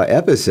past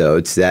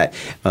episodes that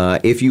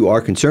if you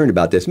are concerned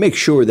about this, make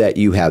sure that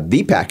you have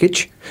the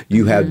package,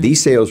 you have the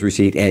sales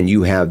receipt, and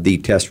you have the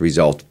test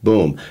results.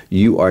 Boom.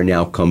 You are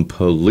now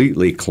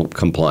completely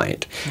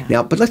compliant. Yeah.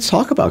 Now, but let's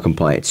talk about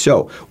compliance.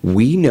 So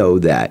we know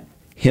that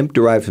hemp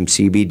derived from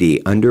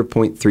CBD under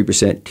 0.3%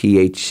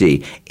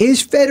 THC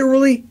is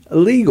federally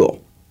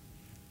legal.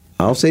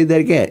 I'll say that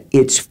again.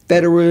 It's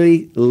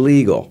federally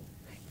legal.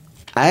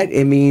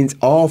 It means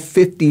all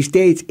 50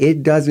 states,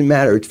 it doesn't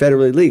matter. It's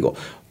federally legal.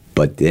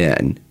 But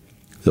then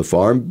The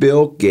Farm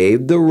Bill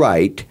gave the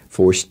right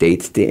for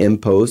states to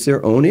impose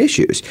their own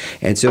issues.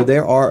 And so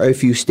there are a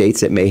few states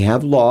that may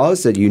have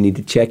laws that you need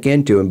to check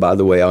into. And by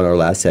the way, on our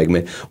last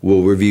segment,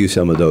 we'll review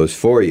some of those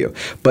for you.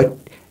 But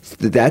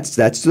that's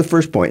the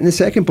first point. And the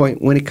second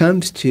point, when it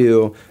comes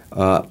to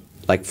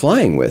like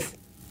flying with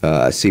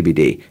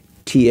CBD,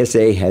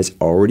 TSA has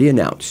already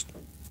announced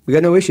we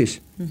got no issues.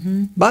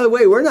 Mm-hmm. By the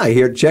way, we're not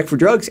here to check for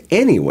drugs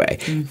anyway.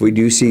 Mm-hmm. If we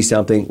do see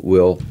something,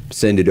 we'll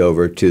send it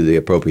over to the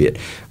appropriate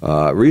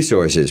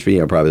resources,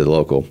 probably the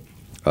local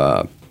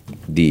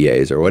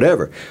DEAs or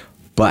whatever.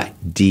 But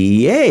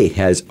DEA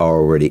has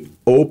already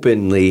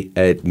openly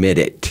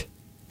admitted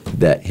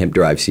that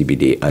hemp-derived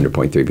CBD under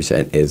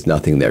 0.3% is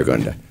nothing they're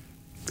going to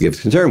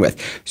give concern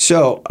with.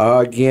 So,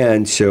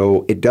 again,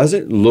 it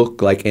doesn't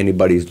look like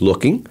anybody's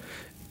looking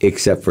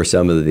except for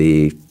some of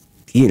the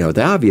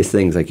obvious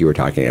things like you were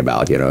talking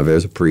about. If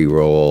there's a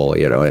pre-roll,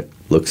 it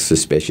looks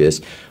suspicious.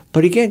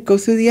 But again, go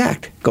through the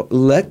act.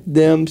 Let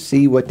them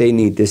see what they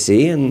need to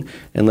see and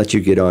let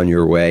you get on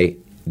your way.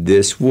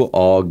 This will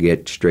all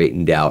get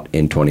straightened out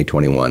in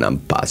 2021, I'm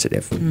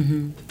positive.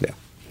 Mm-hmm. Yeah.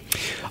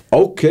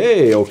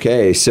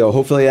 Okay. So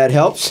hopefully that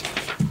helps.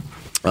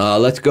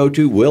 Let's go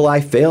to, will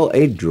I fail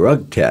a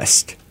drug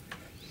test?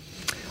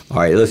 All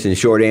right, listen, the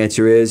short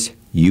answer is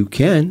you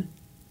can.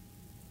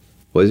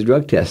 What is a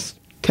drug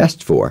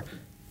test for?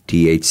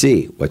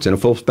 THC. What's in a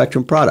full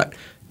spectrum product?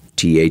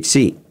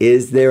 THC.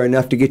 Is there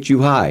enough to get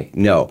you high?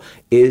 No.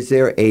 Is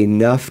there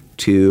enough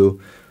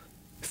to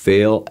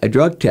fail a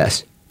drug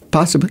test?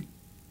 Possibly.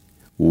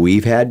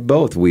 We've had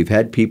both. We've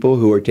had people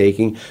who are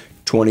taking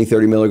 20,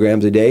 30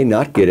 milligrams a day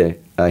not get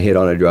a hit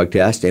on a drug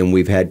test, and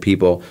we've had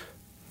people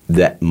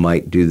that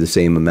might do the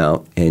same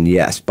amount. And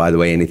yes, by the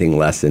way, anything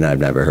less than I've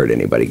never heard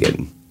anybody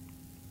getting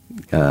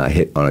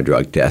hit on a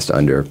drug test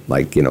under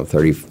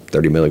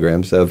 30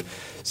 milligrams of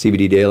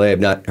CBD daily. I've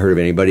not heard of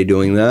anybody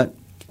doing that.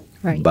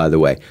 Right. By the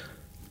way,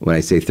 when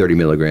I say 30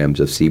 milligrams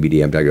of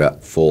CBD, I'm talking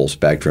about full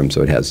spectrum,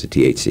 so it has the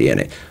THC in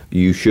it.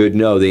 You should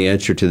know the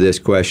answer to this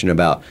question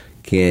about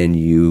can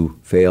you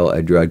fail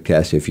a drug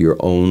test if you're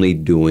only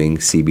doing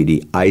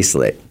CBD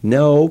isolate?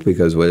 No,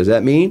 because what does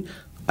that mean?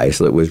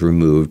 Isolate was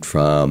removed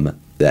from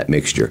that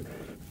mixture.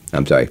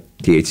 I'm sorry,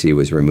 THC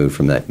was removed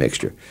from that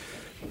mixture.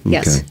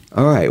 Yes. Okay.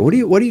 All right. What do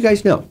you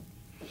guys know?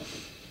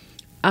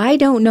 I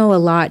don't know a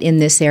lot in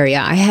this area.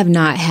 I have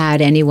not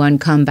had anyone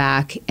come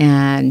back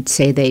and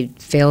say they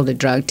failed a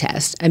drug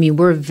test. I mean,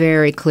 we're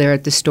very clear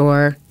at the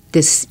store.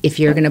 If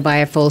you're going to buy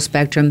a full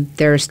spectrum,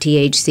 there's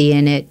THC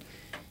in it.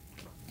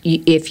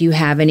 If you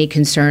have any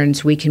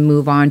concerns, we can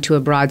move on to a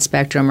broad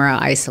spectrum or an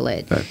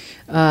isolate.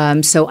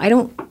 Right. So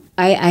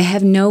I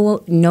have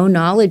no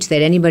knowledge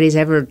that anybody's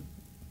ever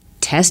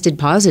tested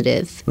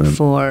positive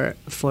for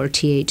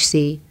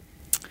THC.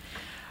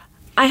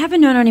 I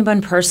haven't known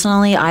anyone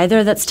personally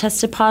either that's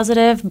tested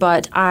positive,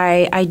 but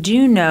I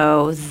do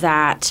know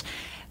that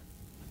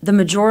the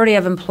majority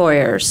of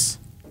employers,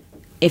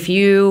 if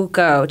you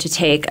go to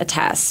take a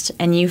test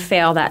and you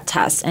fail that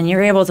test and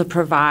you're able to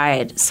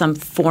provide some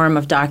form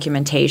of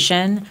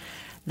documentation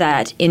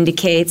that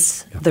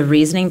indicates the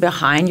reasoning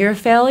behind your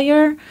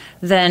failure,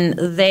 then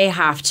they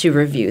have to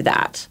review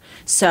that.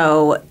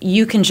 So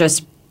you can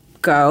just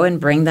go and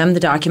bring them the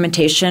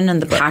documentation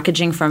and the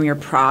packaging from your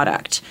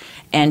product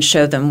and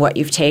show them what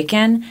you've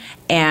taken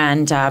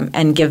and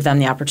give them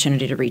the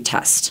opportunity to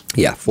retest.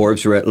 Yeah,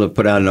 Forbes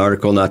put out an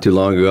article not too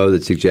long ago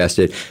that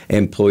suggested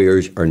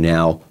employers are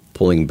now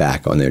pulling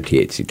back on their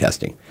THC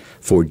testing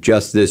for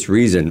just this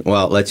reason.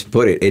 Well, let's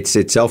put it, it's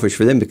selfish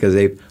for them because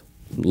they've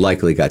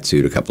likely got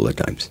sued a couple of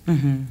times.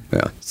 Mm-hmm.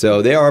 Yeah,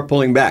 so they are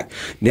pulling back.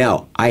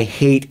 Now, I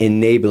hate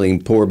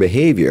enabling poor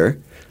behavior,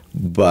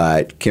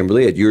 but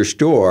Kimberly, at your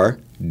store,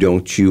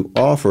 don't you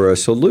offer a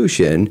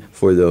solution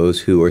for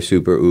those who are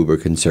super uber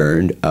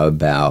concerned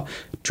about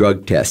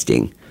drug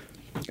testing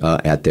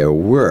at their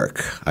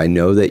work? I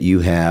know that you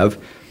have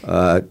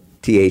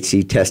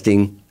THC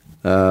testing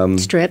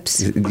strips.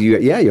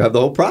 You have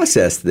the whole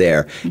process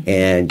there. Mm-hmm.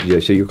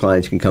 And so your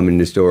clients can come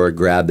into the store,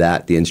 grab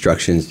the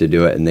instructions to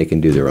do it, and they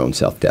can do their own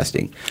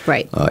self-testing.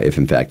 Right. If,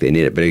 in fact, they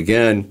need it. But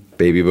again,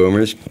 baby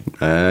boomers,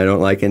 I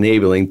don't like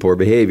enabling poor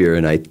behavior.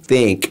 And I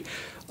think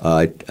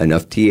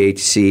enough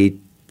THC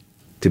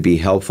to be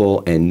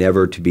helpful and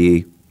never to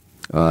be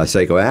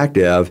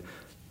psychoactive,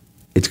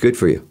 it's good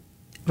for you.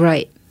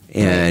 Right.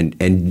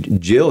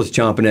 And Jill's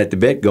chomping at the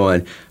bit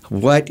going,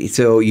 what?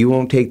 So you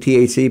won't take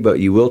THC, but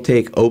you will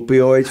take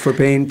opioids for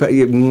pain,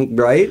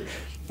 right?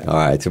 All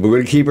right, so we're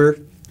going to keep her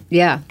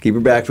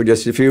back for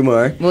just a few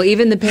more. Well,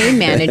 even the pain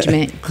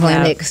management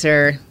clinics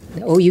are,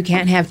 you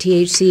can't have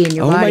THC in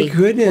your body. Oh, my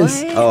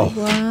goodness. What? Oh.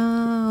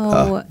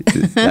 Wow.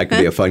 That could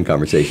be a fun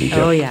conversation, too.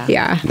 Oh, yeah.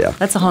 Yeah.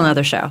 That's a whole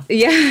other show.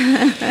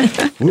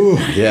 Yeah. Ooh,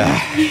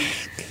 yeah.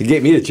 You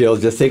get me the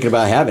chills just thinking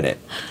about having it.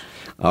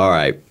 All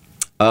right.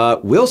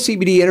 Will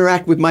CBD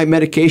interact with my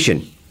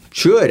medication?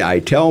 Should I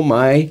tell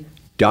my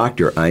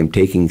doctor I'm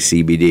taking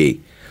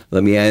CBD?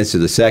 Let me answer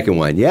the second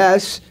one.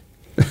 Yes.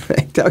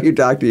 Tell your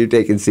doctor you're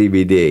taking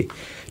CBD.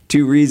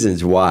 2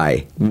 reasons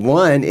why.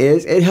 One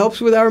is it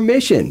helps with our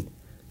mission.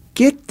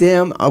 Get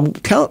them,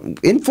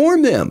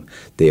 inform them.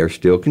 They are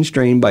still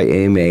constrained by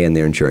AMA and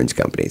their insurance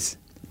companies.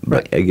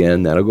 But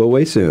again, that'll go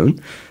away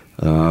soon.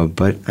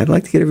 But I'd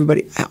like to get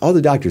everybody, all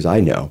the doctors I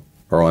know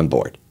are on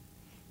board.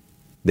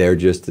 Their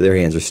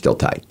hands are still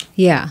tied.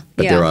 Yeah.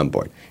 But they're on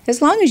board.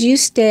 As long as you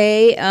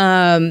stay,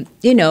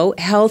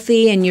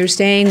 healthy and you're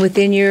staying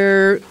within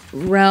your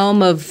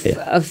realm of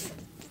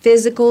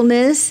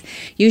physicalness,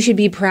 you should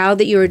be proud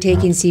that you are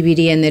taking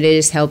CBD and that it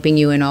is helping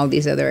you in all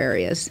these other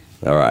areas.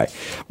 All right.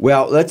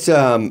 Well, let's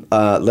talk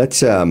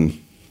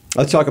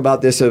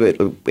about this a bit.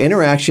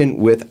 Interaction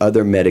with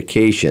other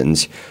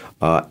medications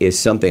is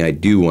something I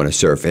do want to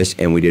surface,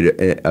 and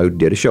I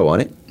did a show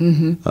on it.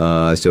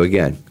 Mm-hmm. So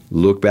again,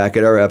 look back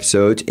at our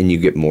episodes, and you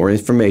get more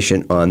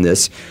information on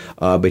this.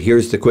 But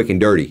here's the quick and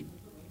dirty.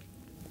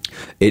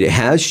 It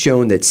has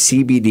shown that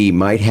CBD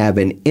might have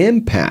an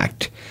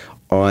impact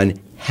on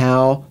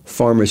how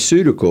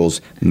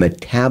pharmaceuticals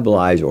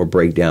metabolize or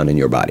break down in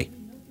your body.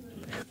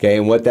 Okay,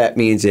 and what that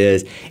means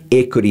is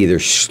it could either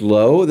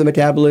slow the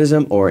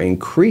metabolism or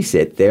increase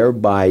it.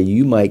 Thereby,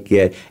 you might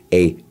get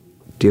a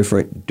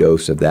different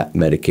dose of that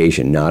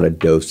medication, not a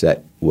dose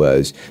that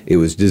it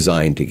was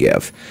designed to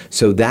give.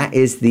 So that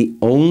is the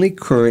only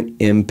current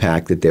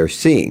impact that they're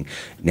seeing.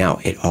 Now,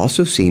 it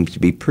also seems to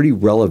be pretty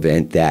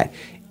relevant that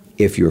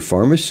if your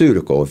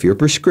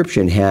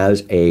prescription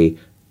has a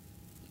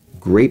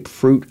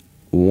grapefruit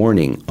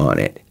warning on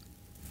it,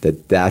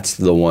 that's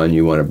the one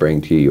you want to bring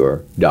to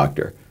your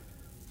doctor.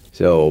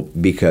 So,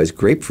 because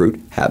grapefruit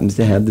happens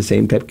to have the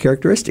same type of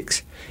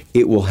characteristics,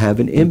 it will have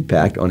an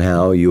impact on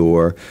how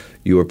your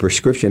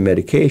prescription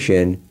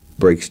medication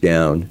breaks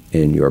down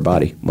in your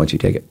body once you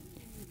take it.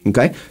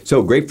 Okay?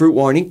 So, grapefruit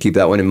warning, keep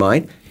that one in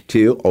mind.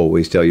 2,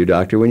 always tell your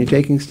doctor when you're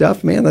taking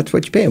stuff, man, that's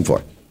what you're paying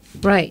for.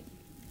 Right.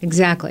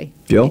 Exactly.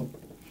 Jill?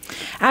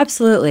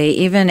 Absolutely.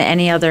 Even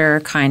any other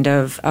kind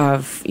of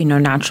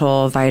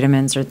natural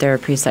vitamins or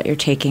therapies that you're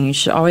taking, you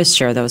should always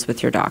share those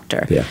with your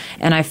doctor. Yeah.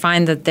 And I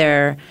find that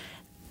their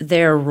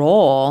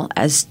role,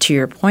 as to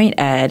your point,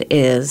 Ed,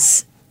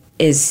 is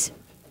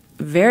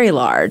very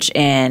large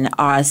in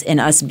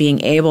us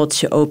being able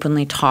to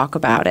openly talk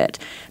about it.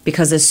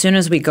 Because as soon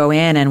as we go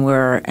in and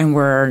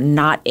we're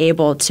not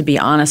able to be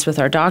honest with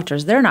our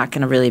doctors, they're not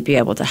going to really be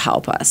able to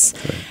help us.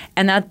 Right.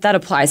 And that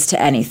applies to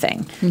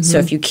anything. Mm-hmm. So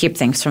if you keep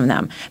things from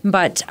them.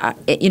 But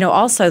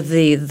also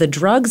the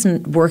drugs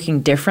working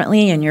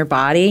differently in your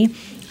body,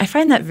 I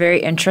find that very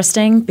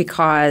interesting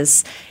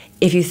because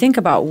if you think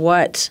about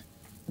what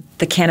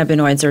the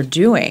cannabinoids are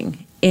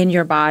doing in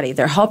your body,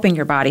 they're helping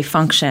your body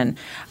function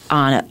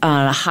on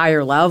a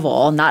higher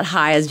level, not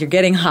high as you're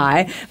getting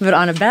high, but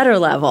on a better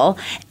level.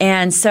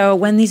 And so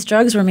when these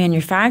drugs were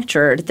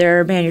manufactured,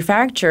 they're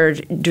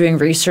manufactured doing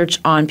research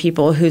on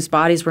people whose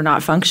bodies were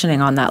not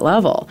functioning on that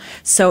level.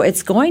 So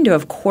it's going to,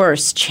 of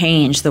course,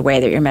 change the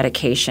way that your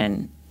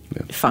medication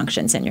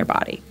functions in your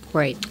body.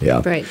 Right.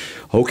 Yeah. Right.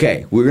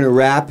 Okay, we're going to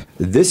wrap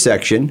this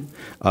section.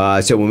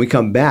 So when we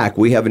come back,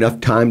 we have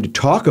enough time to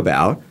talk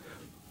about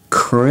the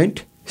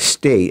current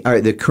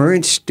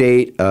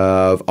state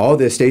of all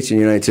the states in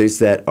the United States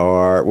that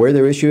are where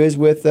their issue is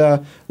with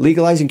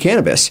legalizing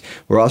cannabis.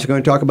 We're also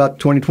going to talk about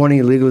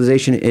 2020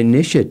 legalization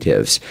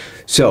initiatives.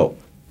 So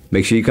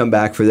make sure you come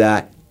back for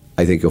that.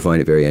 I think you'll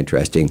find it very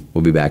interesting.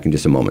 We'll be back in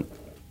just a moment.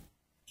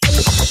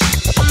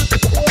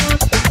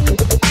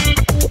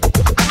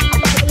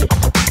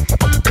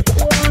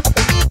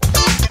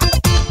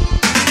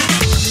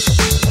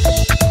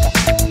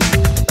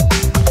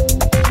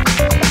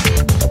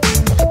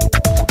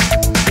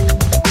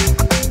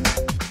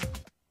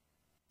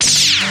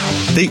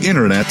 The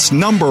Internet's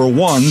number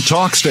one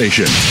talk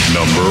station.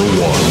 Number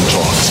one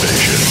talk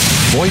station.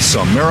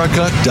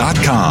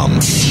 VoiceAmerica.com.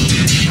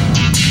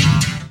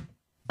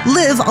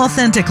 Live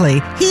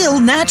authentically. Heal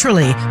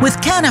naturally with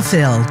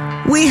Canafil.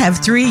 We have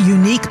 3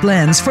 unique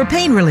blends for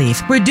pain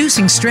relief,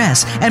 reducing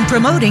stress, and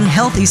promoting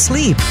healthy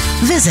sleep.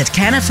 Visit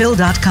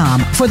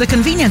Canafil.com for the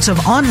convenience of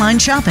online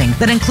shopping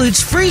that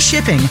includes free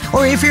shipping.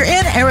 Or if you're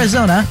in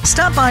Arizona,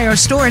 stop by our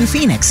store in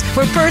Phoenix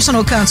for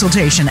personal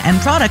consultation and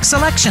product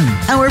selection.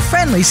 Our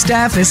friendly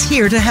staff is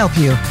here to help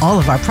you. All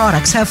of our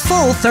products have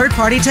full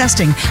third-party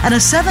testing and a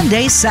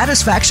 7-day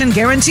satisfaction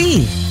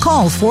guarantee.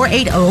 Call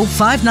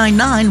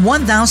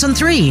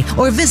 480-599-1003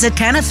 or visit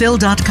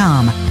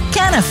Canafil.com.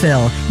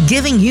 Canafil,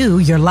 giving you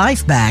your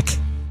life back.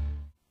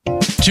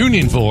 Tune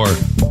in for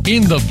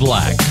In the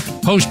Black.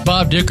 Host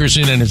Bob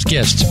Dickerson and his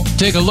guests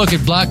take a look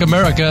at Black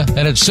America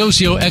and its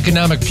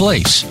socioeconomic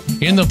place.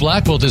 In the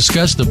Black, we'll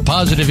discuss the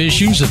positive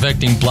issues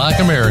affecting Black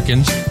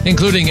Americans,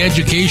 including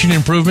education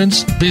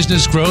improvements,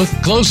 business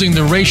growth, closing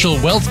the racial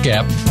wealth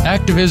gap,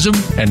 activism,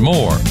 and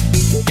more.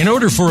 In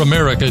order for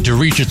America to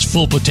reach its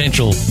full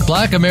potential,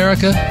 Black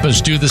America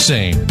must do the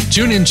same.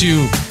 Tune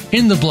into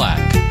In the Black,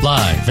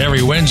 live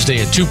every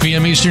Wednesday at 2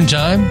 p.m. Eastern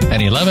Time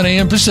and 11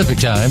 a.m. Pacific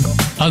Time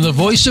on the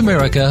Voice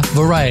America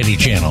Variety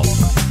Channel.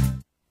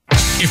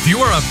 If you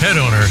are a pet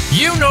owner,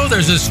 you know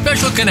there's a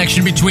special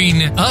connection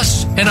between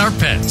us and our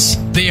pets.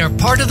 They are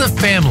part of the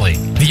family.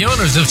 The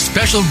owners of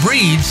Special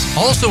Breeds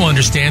also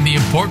understand the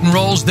important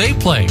roles they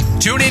play.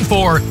 Tune in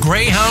for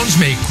Greyhounds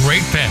Make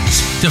Great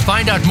Pets to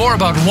find out more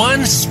about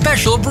one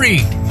special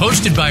breed.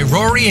 Hosted by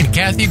Rory and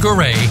Kathy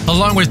Goray,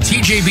 along with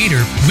TJ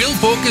Beater, we'll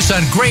focus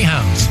on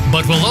greyhounds,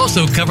 but we'll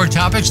also cover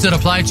topics that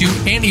apply to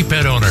any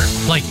pet owner,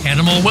 like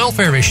animal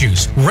welfare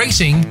issues,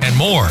 racing, and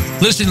more.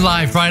 Listen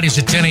live Fridays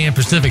at 10 a.m.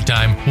 Pacific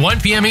Time, 1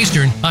 p.m.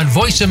 Eastern on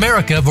Voice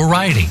America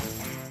Variety.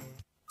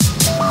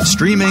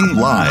 Streaming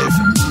live,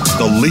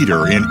 the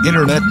leader in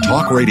Internet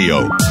talk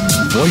radio,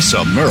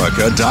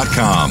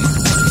 voiceamerica.com.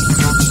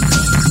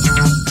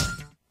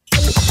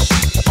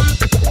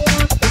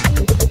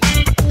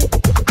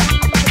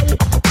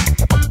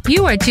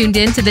 You are tuned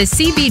in to the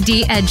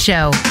CBD Ed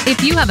Show.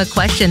 If you have a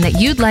question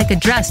that you'd like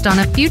addressed on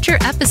a future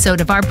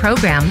episode of our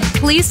program,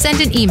 please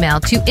send an email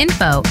to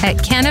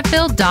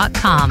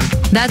info@canafil.com.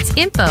 That's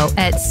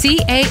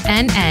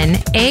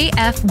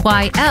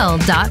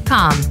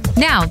info@CANNAFYL.com.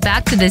 Now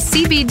back to the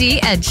CBD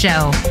Ed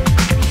Show.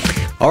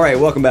 All right,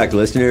 welcome back,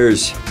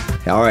 listeners.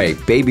 All right,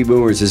 baby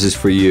boomers, this is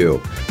for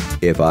you.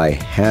 If I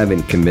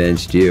haven't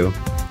convinced you,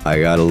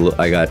 I got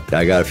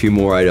a few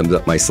more items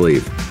up my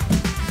sleeve.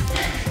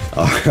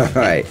 All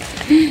right,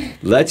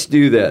 let's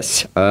do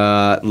this.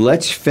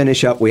 Let's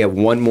finish up. We have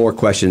one more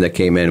question that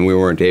came in we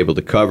weren't able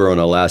to cover on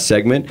the last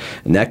segment,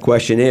 and that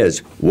question is,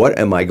 what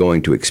am I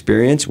going to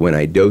experience when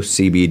I dose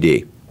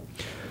CBD?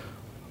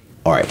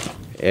 All right,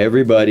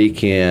 everybody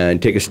can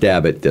take a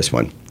stab at this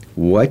one.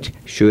 What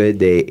should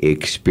they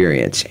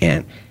experience?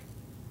 And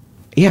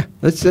yeah,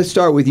 let's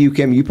start with you,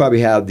 Kim. You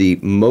probably have the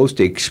most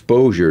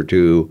exposure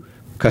to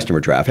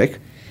customer traffic.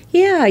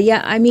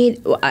 Yeah. I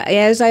mean,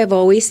 as I've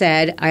always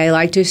said, I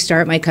like to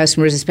start my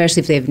customers,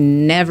 especially if they've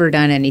never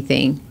done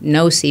anything,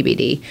 no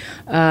CBD.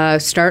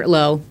 Start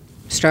low,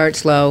 start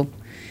slow,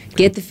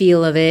 get the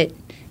feel of it,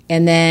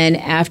 and then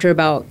after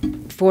about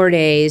 4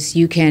 days,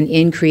 you can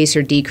increase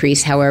or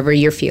decrease however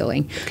you're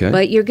feeling. Okay.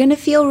 But you're going to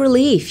feel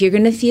relief. You're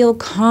going to feel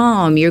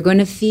calm. You're going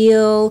to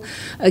feel,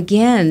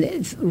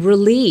 again,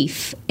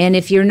 relief. And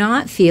if you're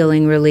not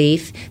feeling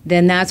relief,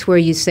 then that's where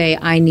you say,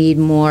 I need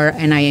more,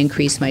 and I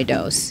increase my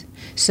dose.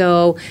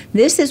 So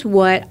this is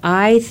what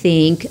I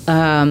think.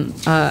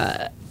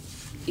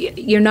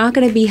 You're not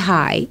going to be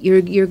high.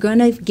 You're going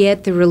to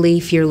get the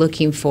relief you're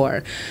looking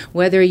for.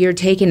 Whether you're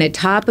taking a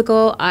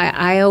topical,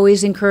 I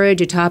always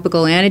encourage a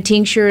topical and a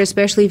tincture,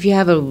 especially if you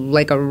have a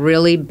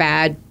really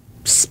bad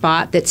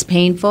spot that's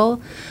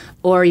painful,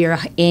 or your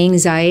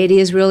anxiety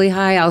is really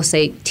high. I'll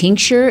say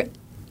tincture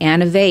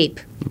and a vape.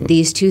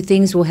 These two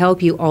things will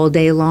help you all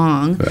day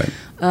long. Right.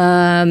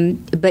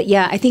 But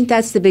yeah, I think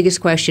that's the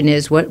biggest question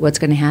is what's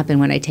going to happen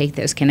when I take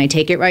this? Can I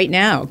take it right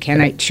now?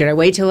 Should I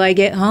wait till I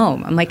get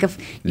home? I'm like,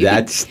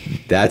 that's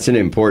an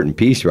important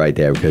piece right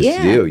there because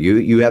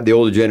you have the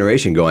older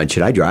generation going,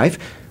 should I drive?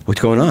 What's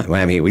going on?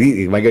 I mean,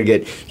 am I going to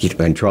get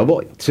in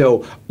trouble?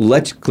 So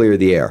let's clear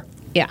the air.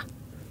 Yeah.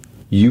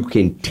 You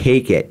can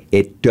take it.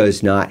 It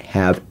does not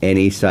have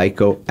any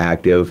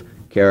psychoactive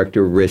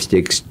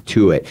characteristics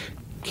to it.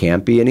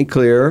 Can't be any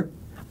clearer.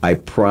 I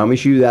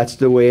promise you that's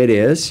the way it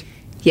is.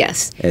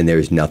 Yes. And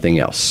there's nothing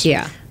else.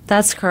 Yeah.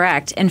 That's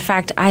correct. In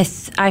fact, I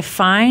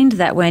find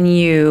that when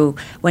you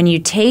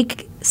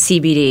take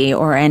CBD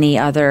or any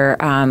other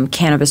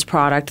cannabis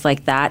product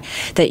like that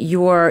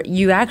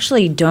you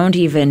actually don't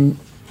even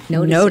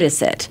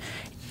notice it.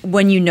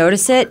 When you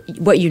notice it,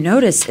 what you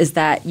notice is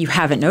that you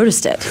haven't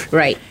noticed it.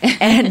 Right.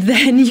 and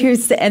then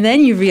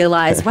you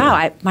realize,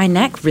 wow, my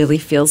neck really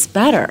feels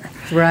better.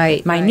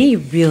 Right. My knee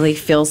really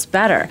feels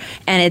better.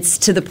 And it's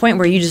to the point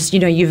where you just,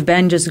 you've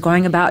been just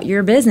going about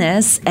your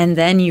business and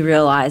then you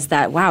realize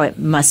that, wow, it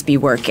must be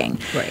working.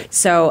 Right.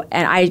 So,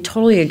 and I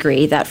totally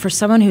agree that for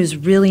someone who's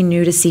really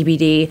new to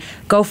CBD,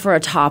 go for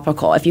a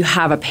topical. If you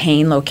have a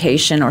pain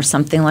location or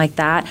something like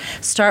that,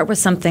 start with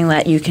something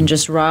that you can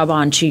just rub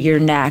onto your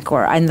neck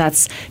and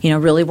that's,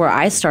 really where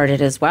I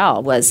started as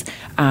well was,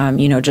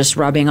 just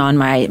rubbing on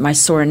my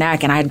sore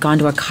neck. And I had gone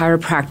to a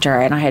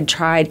chiropractor and I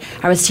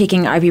was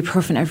taking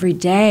ibuprofen every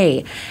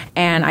day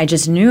and I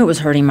just knew it was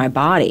hurting my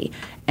body.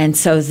 And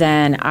so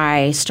then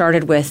I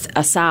started with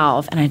a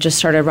salve and I just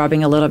started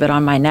rubbing a little bit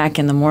on my neck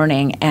in the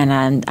morning and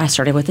then I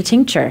started with a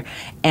tincture.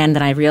 And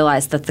then I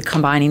realized that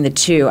combining the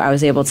two, I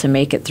was able to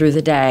make it through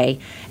the day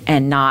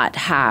and not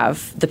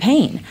have the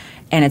pain.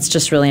 And it's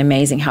just really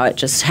amazing how it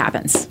just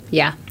happens.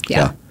 Yeah.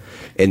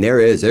 And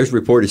there's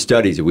reported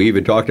studies, we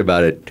even talked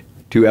about it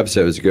 2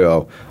 episodes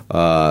ago,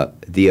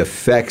 the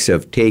effects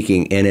of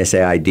taking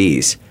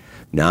NSAIDs,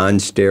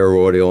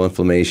 non-steroidal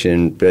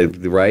inflammation,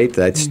 right?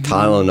 That's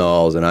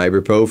Tylenols and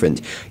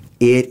ibuprofens.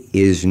 It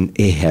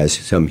has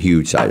some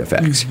huge side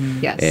effects.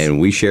 Mm-hmm. Yes. And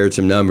we shared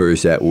some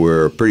numbers that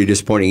were pretty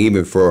disappointing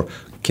even for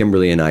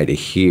Kimberly and I to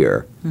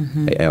hear.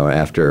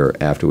 after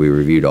we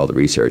reviewed all the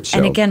research. So.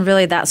 And again,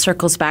 really, that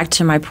circles back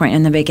to my point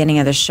in the beginning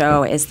of the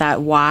show, is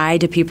that why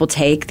do people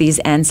take these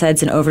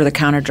NSAIDs and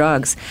over-the-counter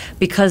drugs?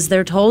 Because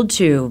they're told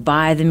to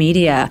by the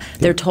media.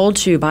 They're told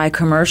to by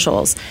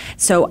commercials.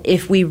 So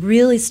if we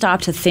really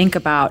stop to think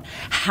about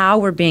how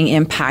we're being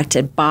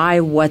impacted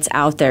by what's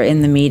out there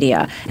in the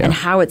media and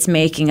how it's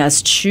making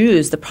us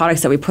choose the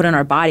products that we put in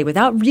our body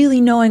without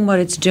really knowing what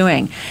it's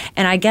doing.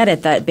 And I get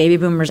it that baby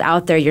boomers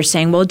out there, you're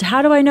saying, well,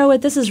 how do I know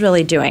what this is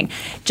really doing?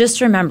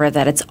 Just remember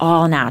that it's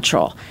all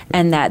natural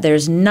and that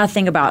there's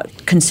nothing about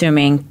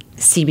consuming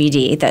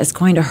CBD that is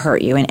going to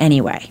hurt you in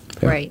any way.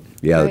 Right.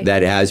 Yeah, right.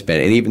 That has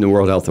been, and even the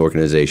World Health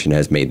Organization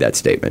has made that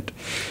statement.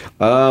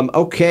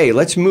 Okay,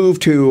 let's move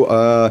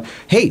to,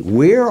 hey,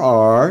 where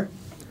are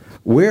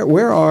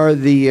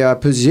the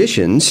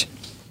positions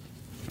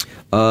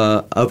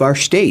of our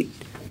state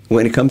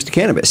when it comes to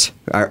cannabis?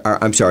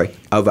 I'm sorry,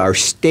 of our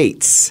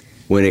states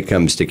when it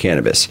comes to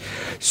cannabis.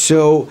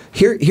 So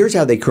here's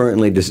how they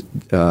currently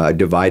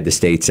divide the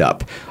states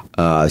up.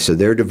 So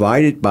they're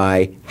divided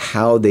by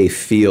how they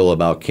feel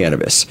about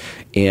cannabis.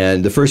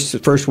 And the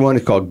first one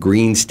is called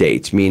green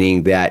states,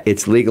 meaning that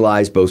it's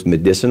legalized both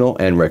medicinal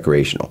and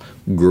recreational.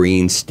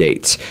 Green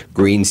states.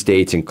 Green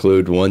states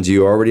include ones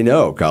you already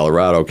know,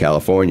 Colorado,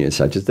 California,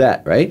 such as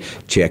that, right?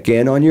 Check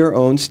in on your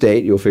own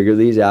state. You'll figure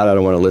these out. I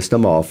don't want to list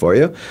them all for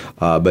you,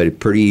 but it's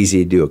pretty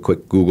easy to do a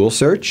quick Google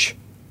search.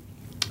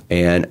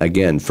 And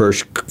again,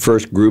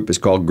 first group is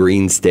called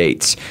green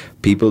states,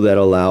 people that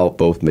allow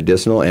both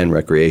medicinal and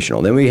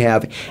recreational. Then we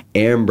have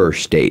amber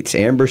states.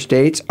 Amber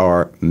states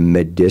are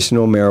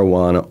medicinal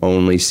marijuana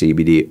only,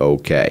 CBD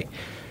okay.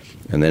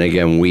 And then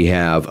again, we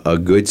have a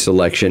good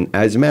selection.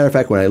 As a matter of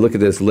fact, when I look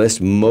at this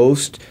list,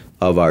 most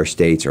of our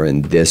states are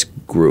in this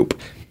group,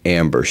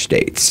 amber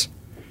states.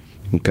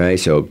 Okay,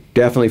 so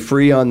definitely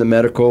free on the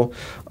medical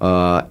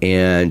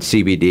and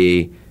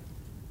CBD,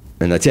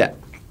 and that's it.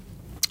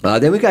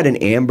 Then we got an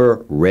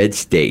amber red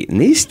state. In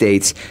these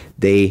states,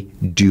 they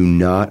do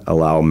not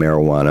allow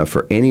marijuana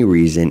for any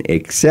reason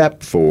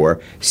except for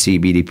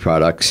CBD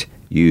products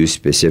use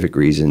specific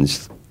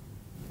reasons,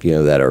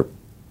 that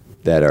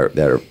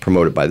are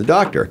promoted by the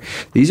doctor.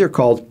 These are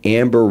called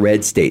amber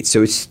red states.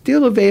 So it's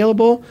still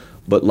available,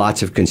 but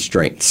lots of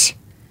constraints.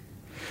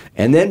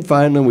 And then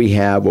finally, we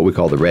have what we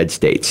call the red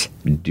states.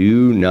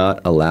 Do not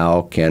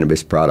allow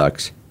cannabis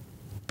products,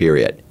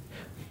 period.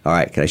 All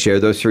right, can I share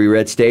those three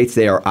red states?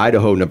 They are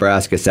Idaho,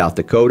 Nebraska, South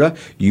Dakota.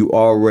 You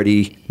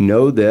already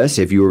know this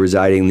if you were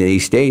residing in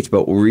these states,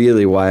 but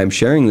really why I'm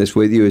sharing this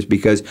with you is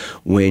because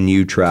when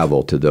you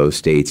travel to those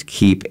states,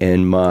 keep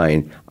in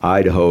mind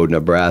Idaho,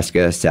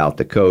 Nebraska, South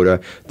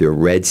Dakota, they're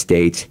red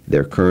states.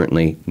 They're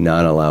currently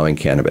not allowing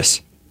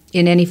cannabis.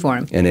 In any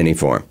form? In any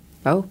form.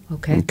 Oh,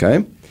 okay.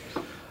 Okay.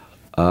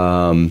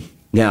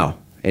 Now,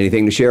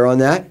 anything to share on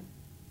that?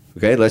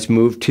 Okay, let's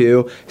move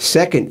to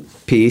second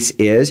piece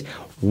is,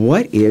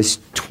 what is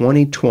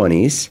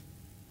 2020's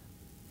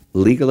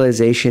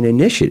legalization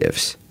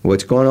initiatives?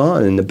 What's going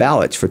on in the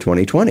ballots for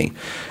 2020?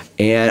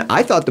 And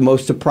I thought the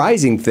most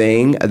surprising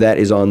thing that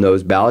is on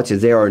those ballots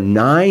is there are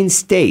 9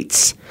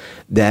 states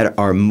that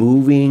are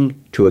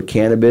moving to a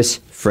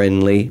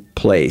cannabis-friendly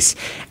place.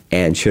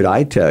 And should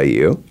I tell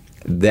you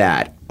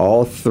that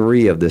all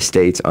 3 of the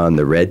states on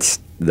the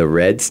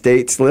red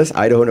states list,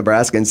 Idaho,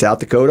 Nebraska, and South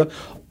Dakota,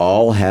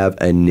 all have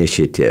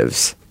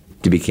initiatives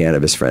to be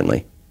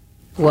cannabis-friendly.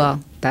 Well,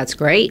 that's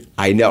great.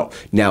 I know.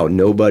 Now,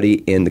 nobody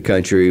in the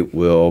country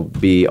will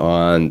be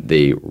on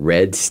the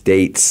red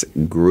states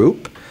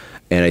group,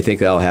 and I think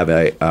that'll have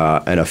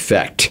an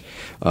effect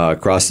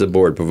across the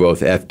board for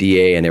both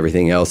FDA and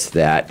everything else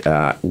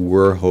that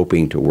we're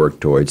hoping to work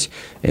towards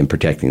in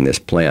protecting this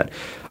plant.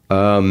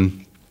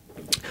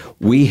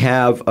 We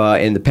have,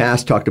 in the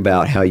past, talked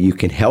about how you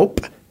can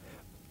help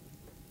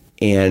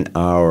in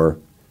our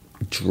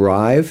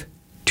drive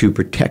to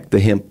protect the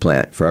hemp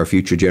plant for our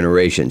future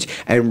generations.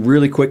 And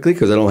really quickly,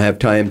 because I don't have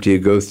time to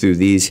go through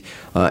these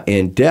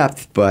in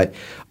depth, but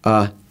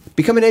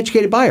become an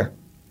educated buyer.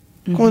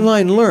 Mm-hmm. Go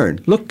online and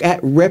learn. Look at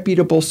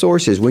reputable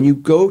sources. When you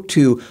go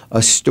to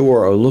a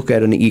store or look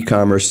at an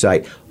e-commerce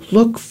site,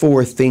 look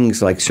for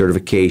things like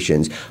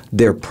certifications,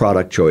 their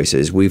product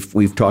choices.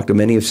 We've talked to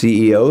many of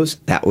CEOs.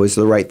 That was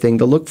the right thing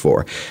to look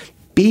for.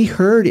 Be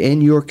heard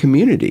in your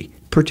community.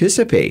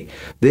 Participate.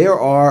 There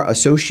are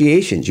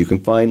associations. You can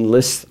find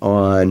lists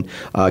on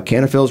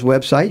Canafil's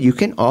website. You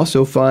can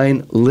also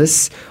find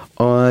lists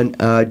on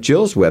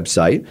Jill's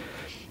website.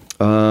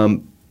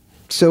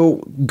 So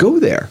go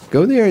there.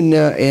 Go there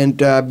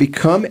and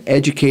become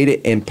educated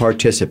and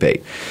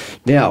participate.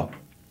 Now,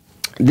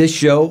 this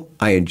show,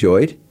 I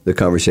enjoyed the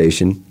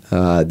conversation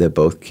that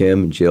both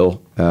Kim and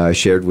Jill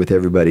shared with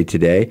everybody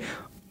today.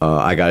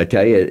 I got to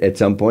tell you, at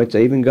some points, I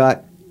even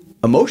got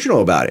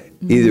emotional about it,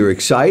 either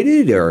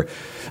excited or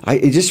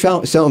it just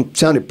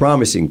sounded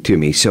promising to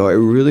me. So I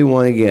really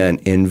want to, again,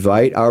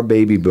 invite our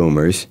baby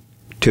boomers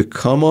to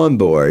come on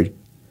board.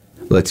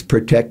 Let's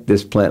protect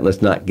this plant.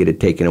 Let's not get it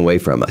taken away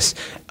from us.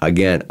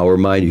 Again, I'll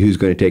remind you who's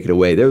going to take it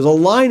away. There's a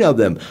line of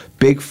them.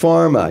 Big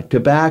Pharma,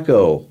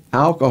 tobacco,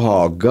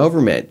 alcohol,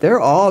 government, they're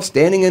all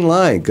standing in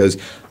line because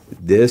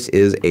this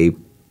is a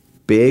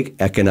big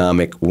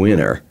economic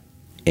winner.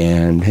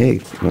 And hey,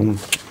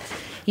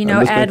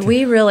 Ed,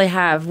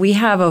 we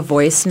have a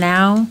voice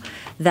now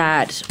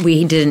that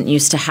we didn't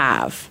used to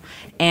have.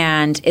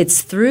 And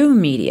it's through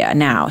media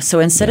now.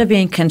 So instead of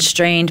being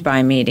constrained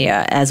by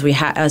media as we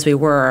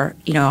were,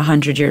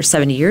 100 years,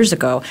 70 years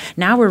ago,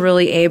 now we're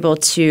really able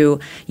to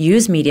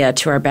use media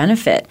to our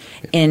benefit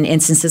in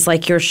instances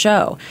like your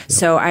show. Yep.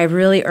 So I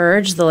really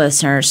urge the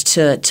listeners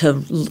to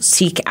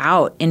seek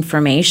out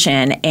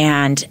information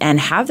and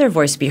have their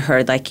voice be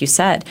heard, like you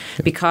said,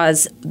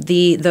 because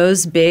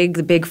those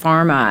big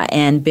pharma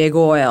and big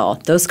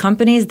oil, those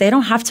companies, they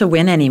don't have to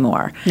win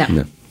anymore.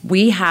 No.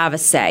 We have a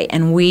say,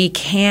 and we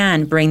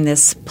can bring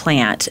this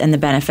plant and the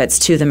benefits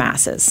to the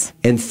masses.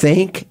 And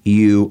thank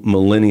you,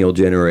 millennial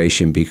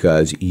generation,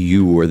 because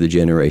you were the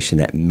generation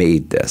that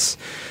made this.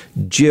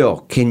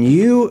 Jill, can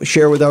you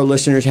share with our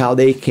listeners how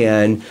they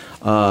can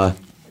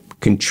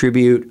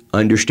contribute,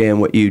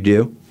 understand what you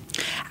do?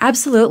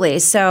 Absolutely.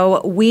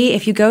 So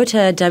if you go to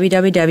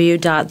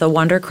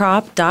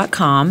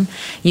www.thewondercrop.com,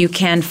 you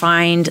can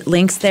find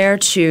links there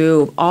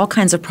to all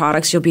kinds of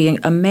products. You'll be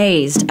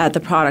amazed at the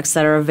products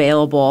that are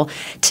available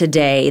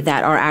today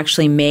that are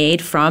actually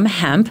made from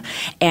hemp.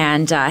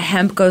 And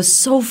hemp goes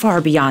so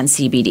far beyond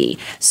CBD.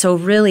 So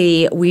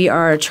really, we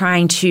are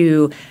trying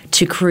to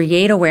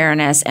create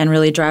awareness and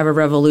really drive a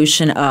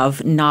revolution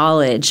of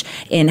knowledge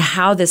in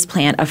how this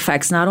plant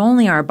affects not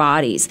only our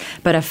bodies,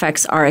 but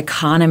affects our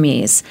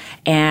economies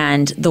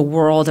and the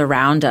world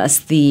around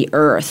us, the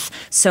earth.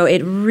 So it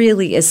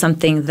really is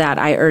something that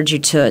I urge you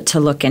to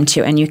look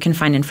into, and you can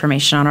find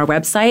information on our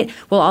website.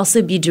 We'll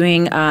also be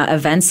doing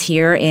events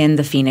here in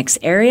the Phoenix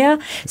area,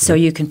 so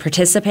you can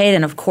participate.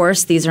 And of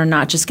course, these are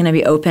not just going to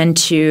be open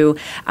to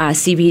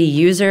CBD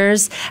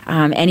users.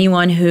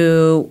 Anyone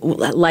who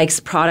likes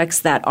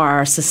products that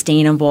are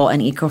sustainable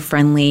and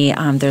eco-friendly,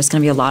 there's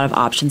going to be a lot of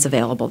options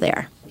available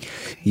there.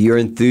 Your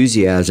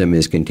enthusiasm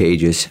is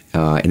contagious,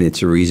 and it's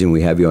the reason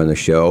we have you on the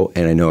show,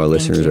 and I know our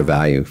listeners are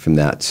value from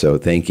that, so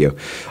thank you.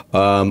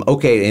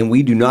 Okay, and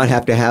we do not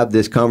have to have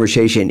this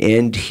conversation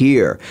end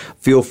here.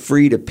 Feel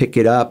free to pick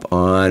it up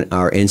on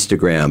our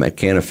Instagram at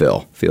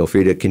Canafil. Feel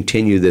free to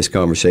continue this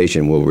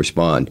conversation. We'll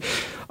respond.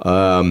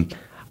 Again,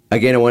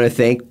 I want to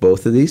thank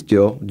both of these,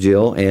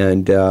 Jill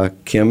and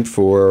Kim,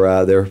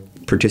 for their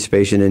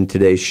participation in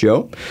today's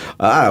show.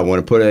 I want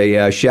to put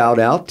a shout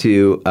out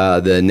to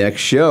the next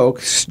show.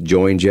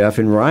 Join Jeff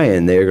and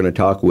Ryan. They're going to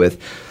talk with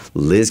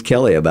Liz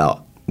Kelly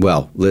about,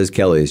 Liz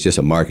Kelly is just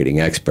a marketing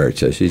expert,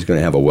 so she's going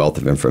to have a wealth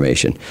of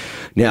information.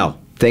 Now,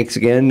 thanks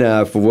again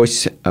for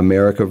Voice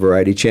America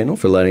Variety Channel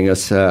for letting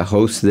us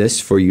host this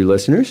for you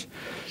listeners.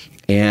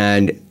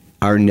 And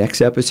our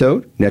next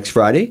episode, next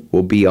Friday,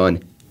 will be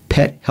on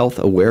pet health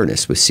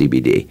awareness with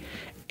CBD.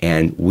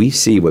 And we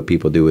see what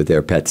people do with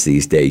their pets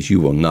these days.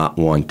 You will not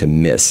want to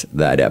miss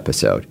that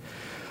episode.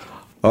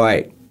 All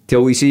right.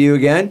 Till we see you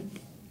again,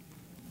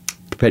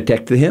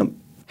 protect the hemp.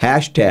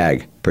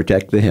 Hashtag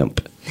protect the hemp.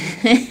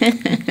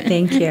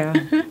 Thank you.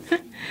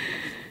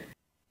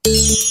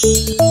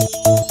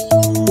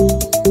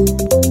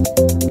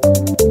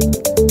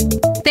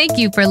 Thank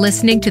you for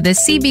listening to the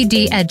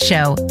CBD Ed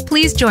Show.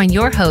 Please join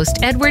your host,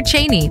 Edward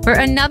Cheney, for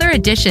another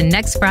edition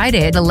next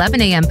Friday at 11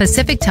 a.m.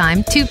 Pacific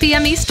Time, 2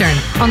 p.m. Eastern,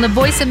 on the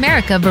Voice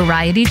America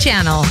Variety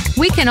Channel.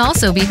 We can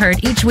also be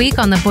heard each week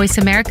on the Voice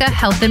America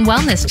Health and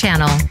Wellness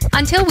Channel.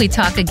 Until we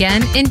talk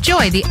again,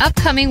 enjoy the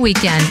upcoming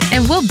weekend,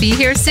 and we'll be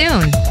here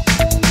soon.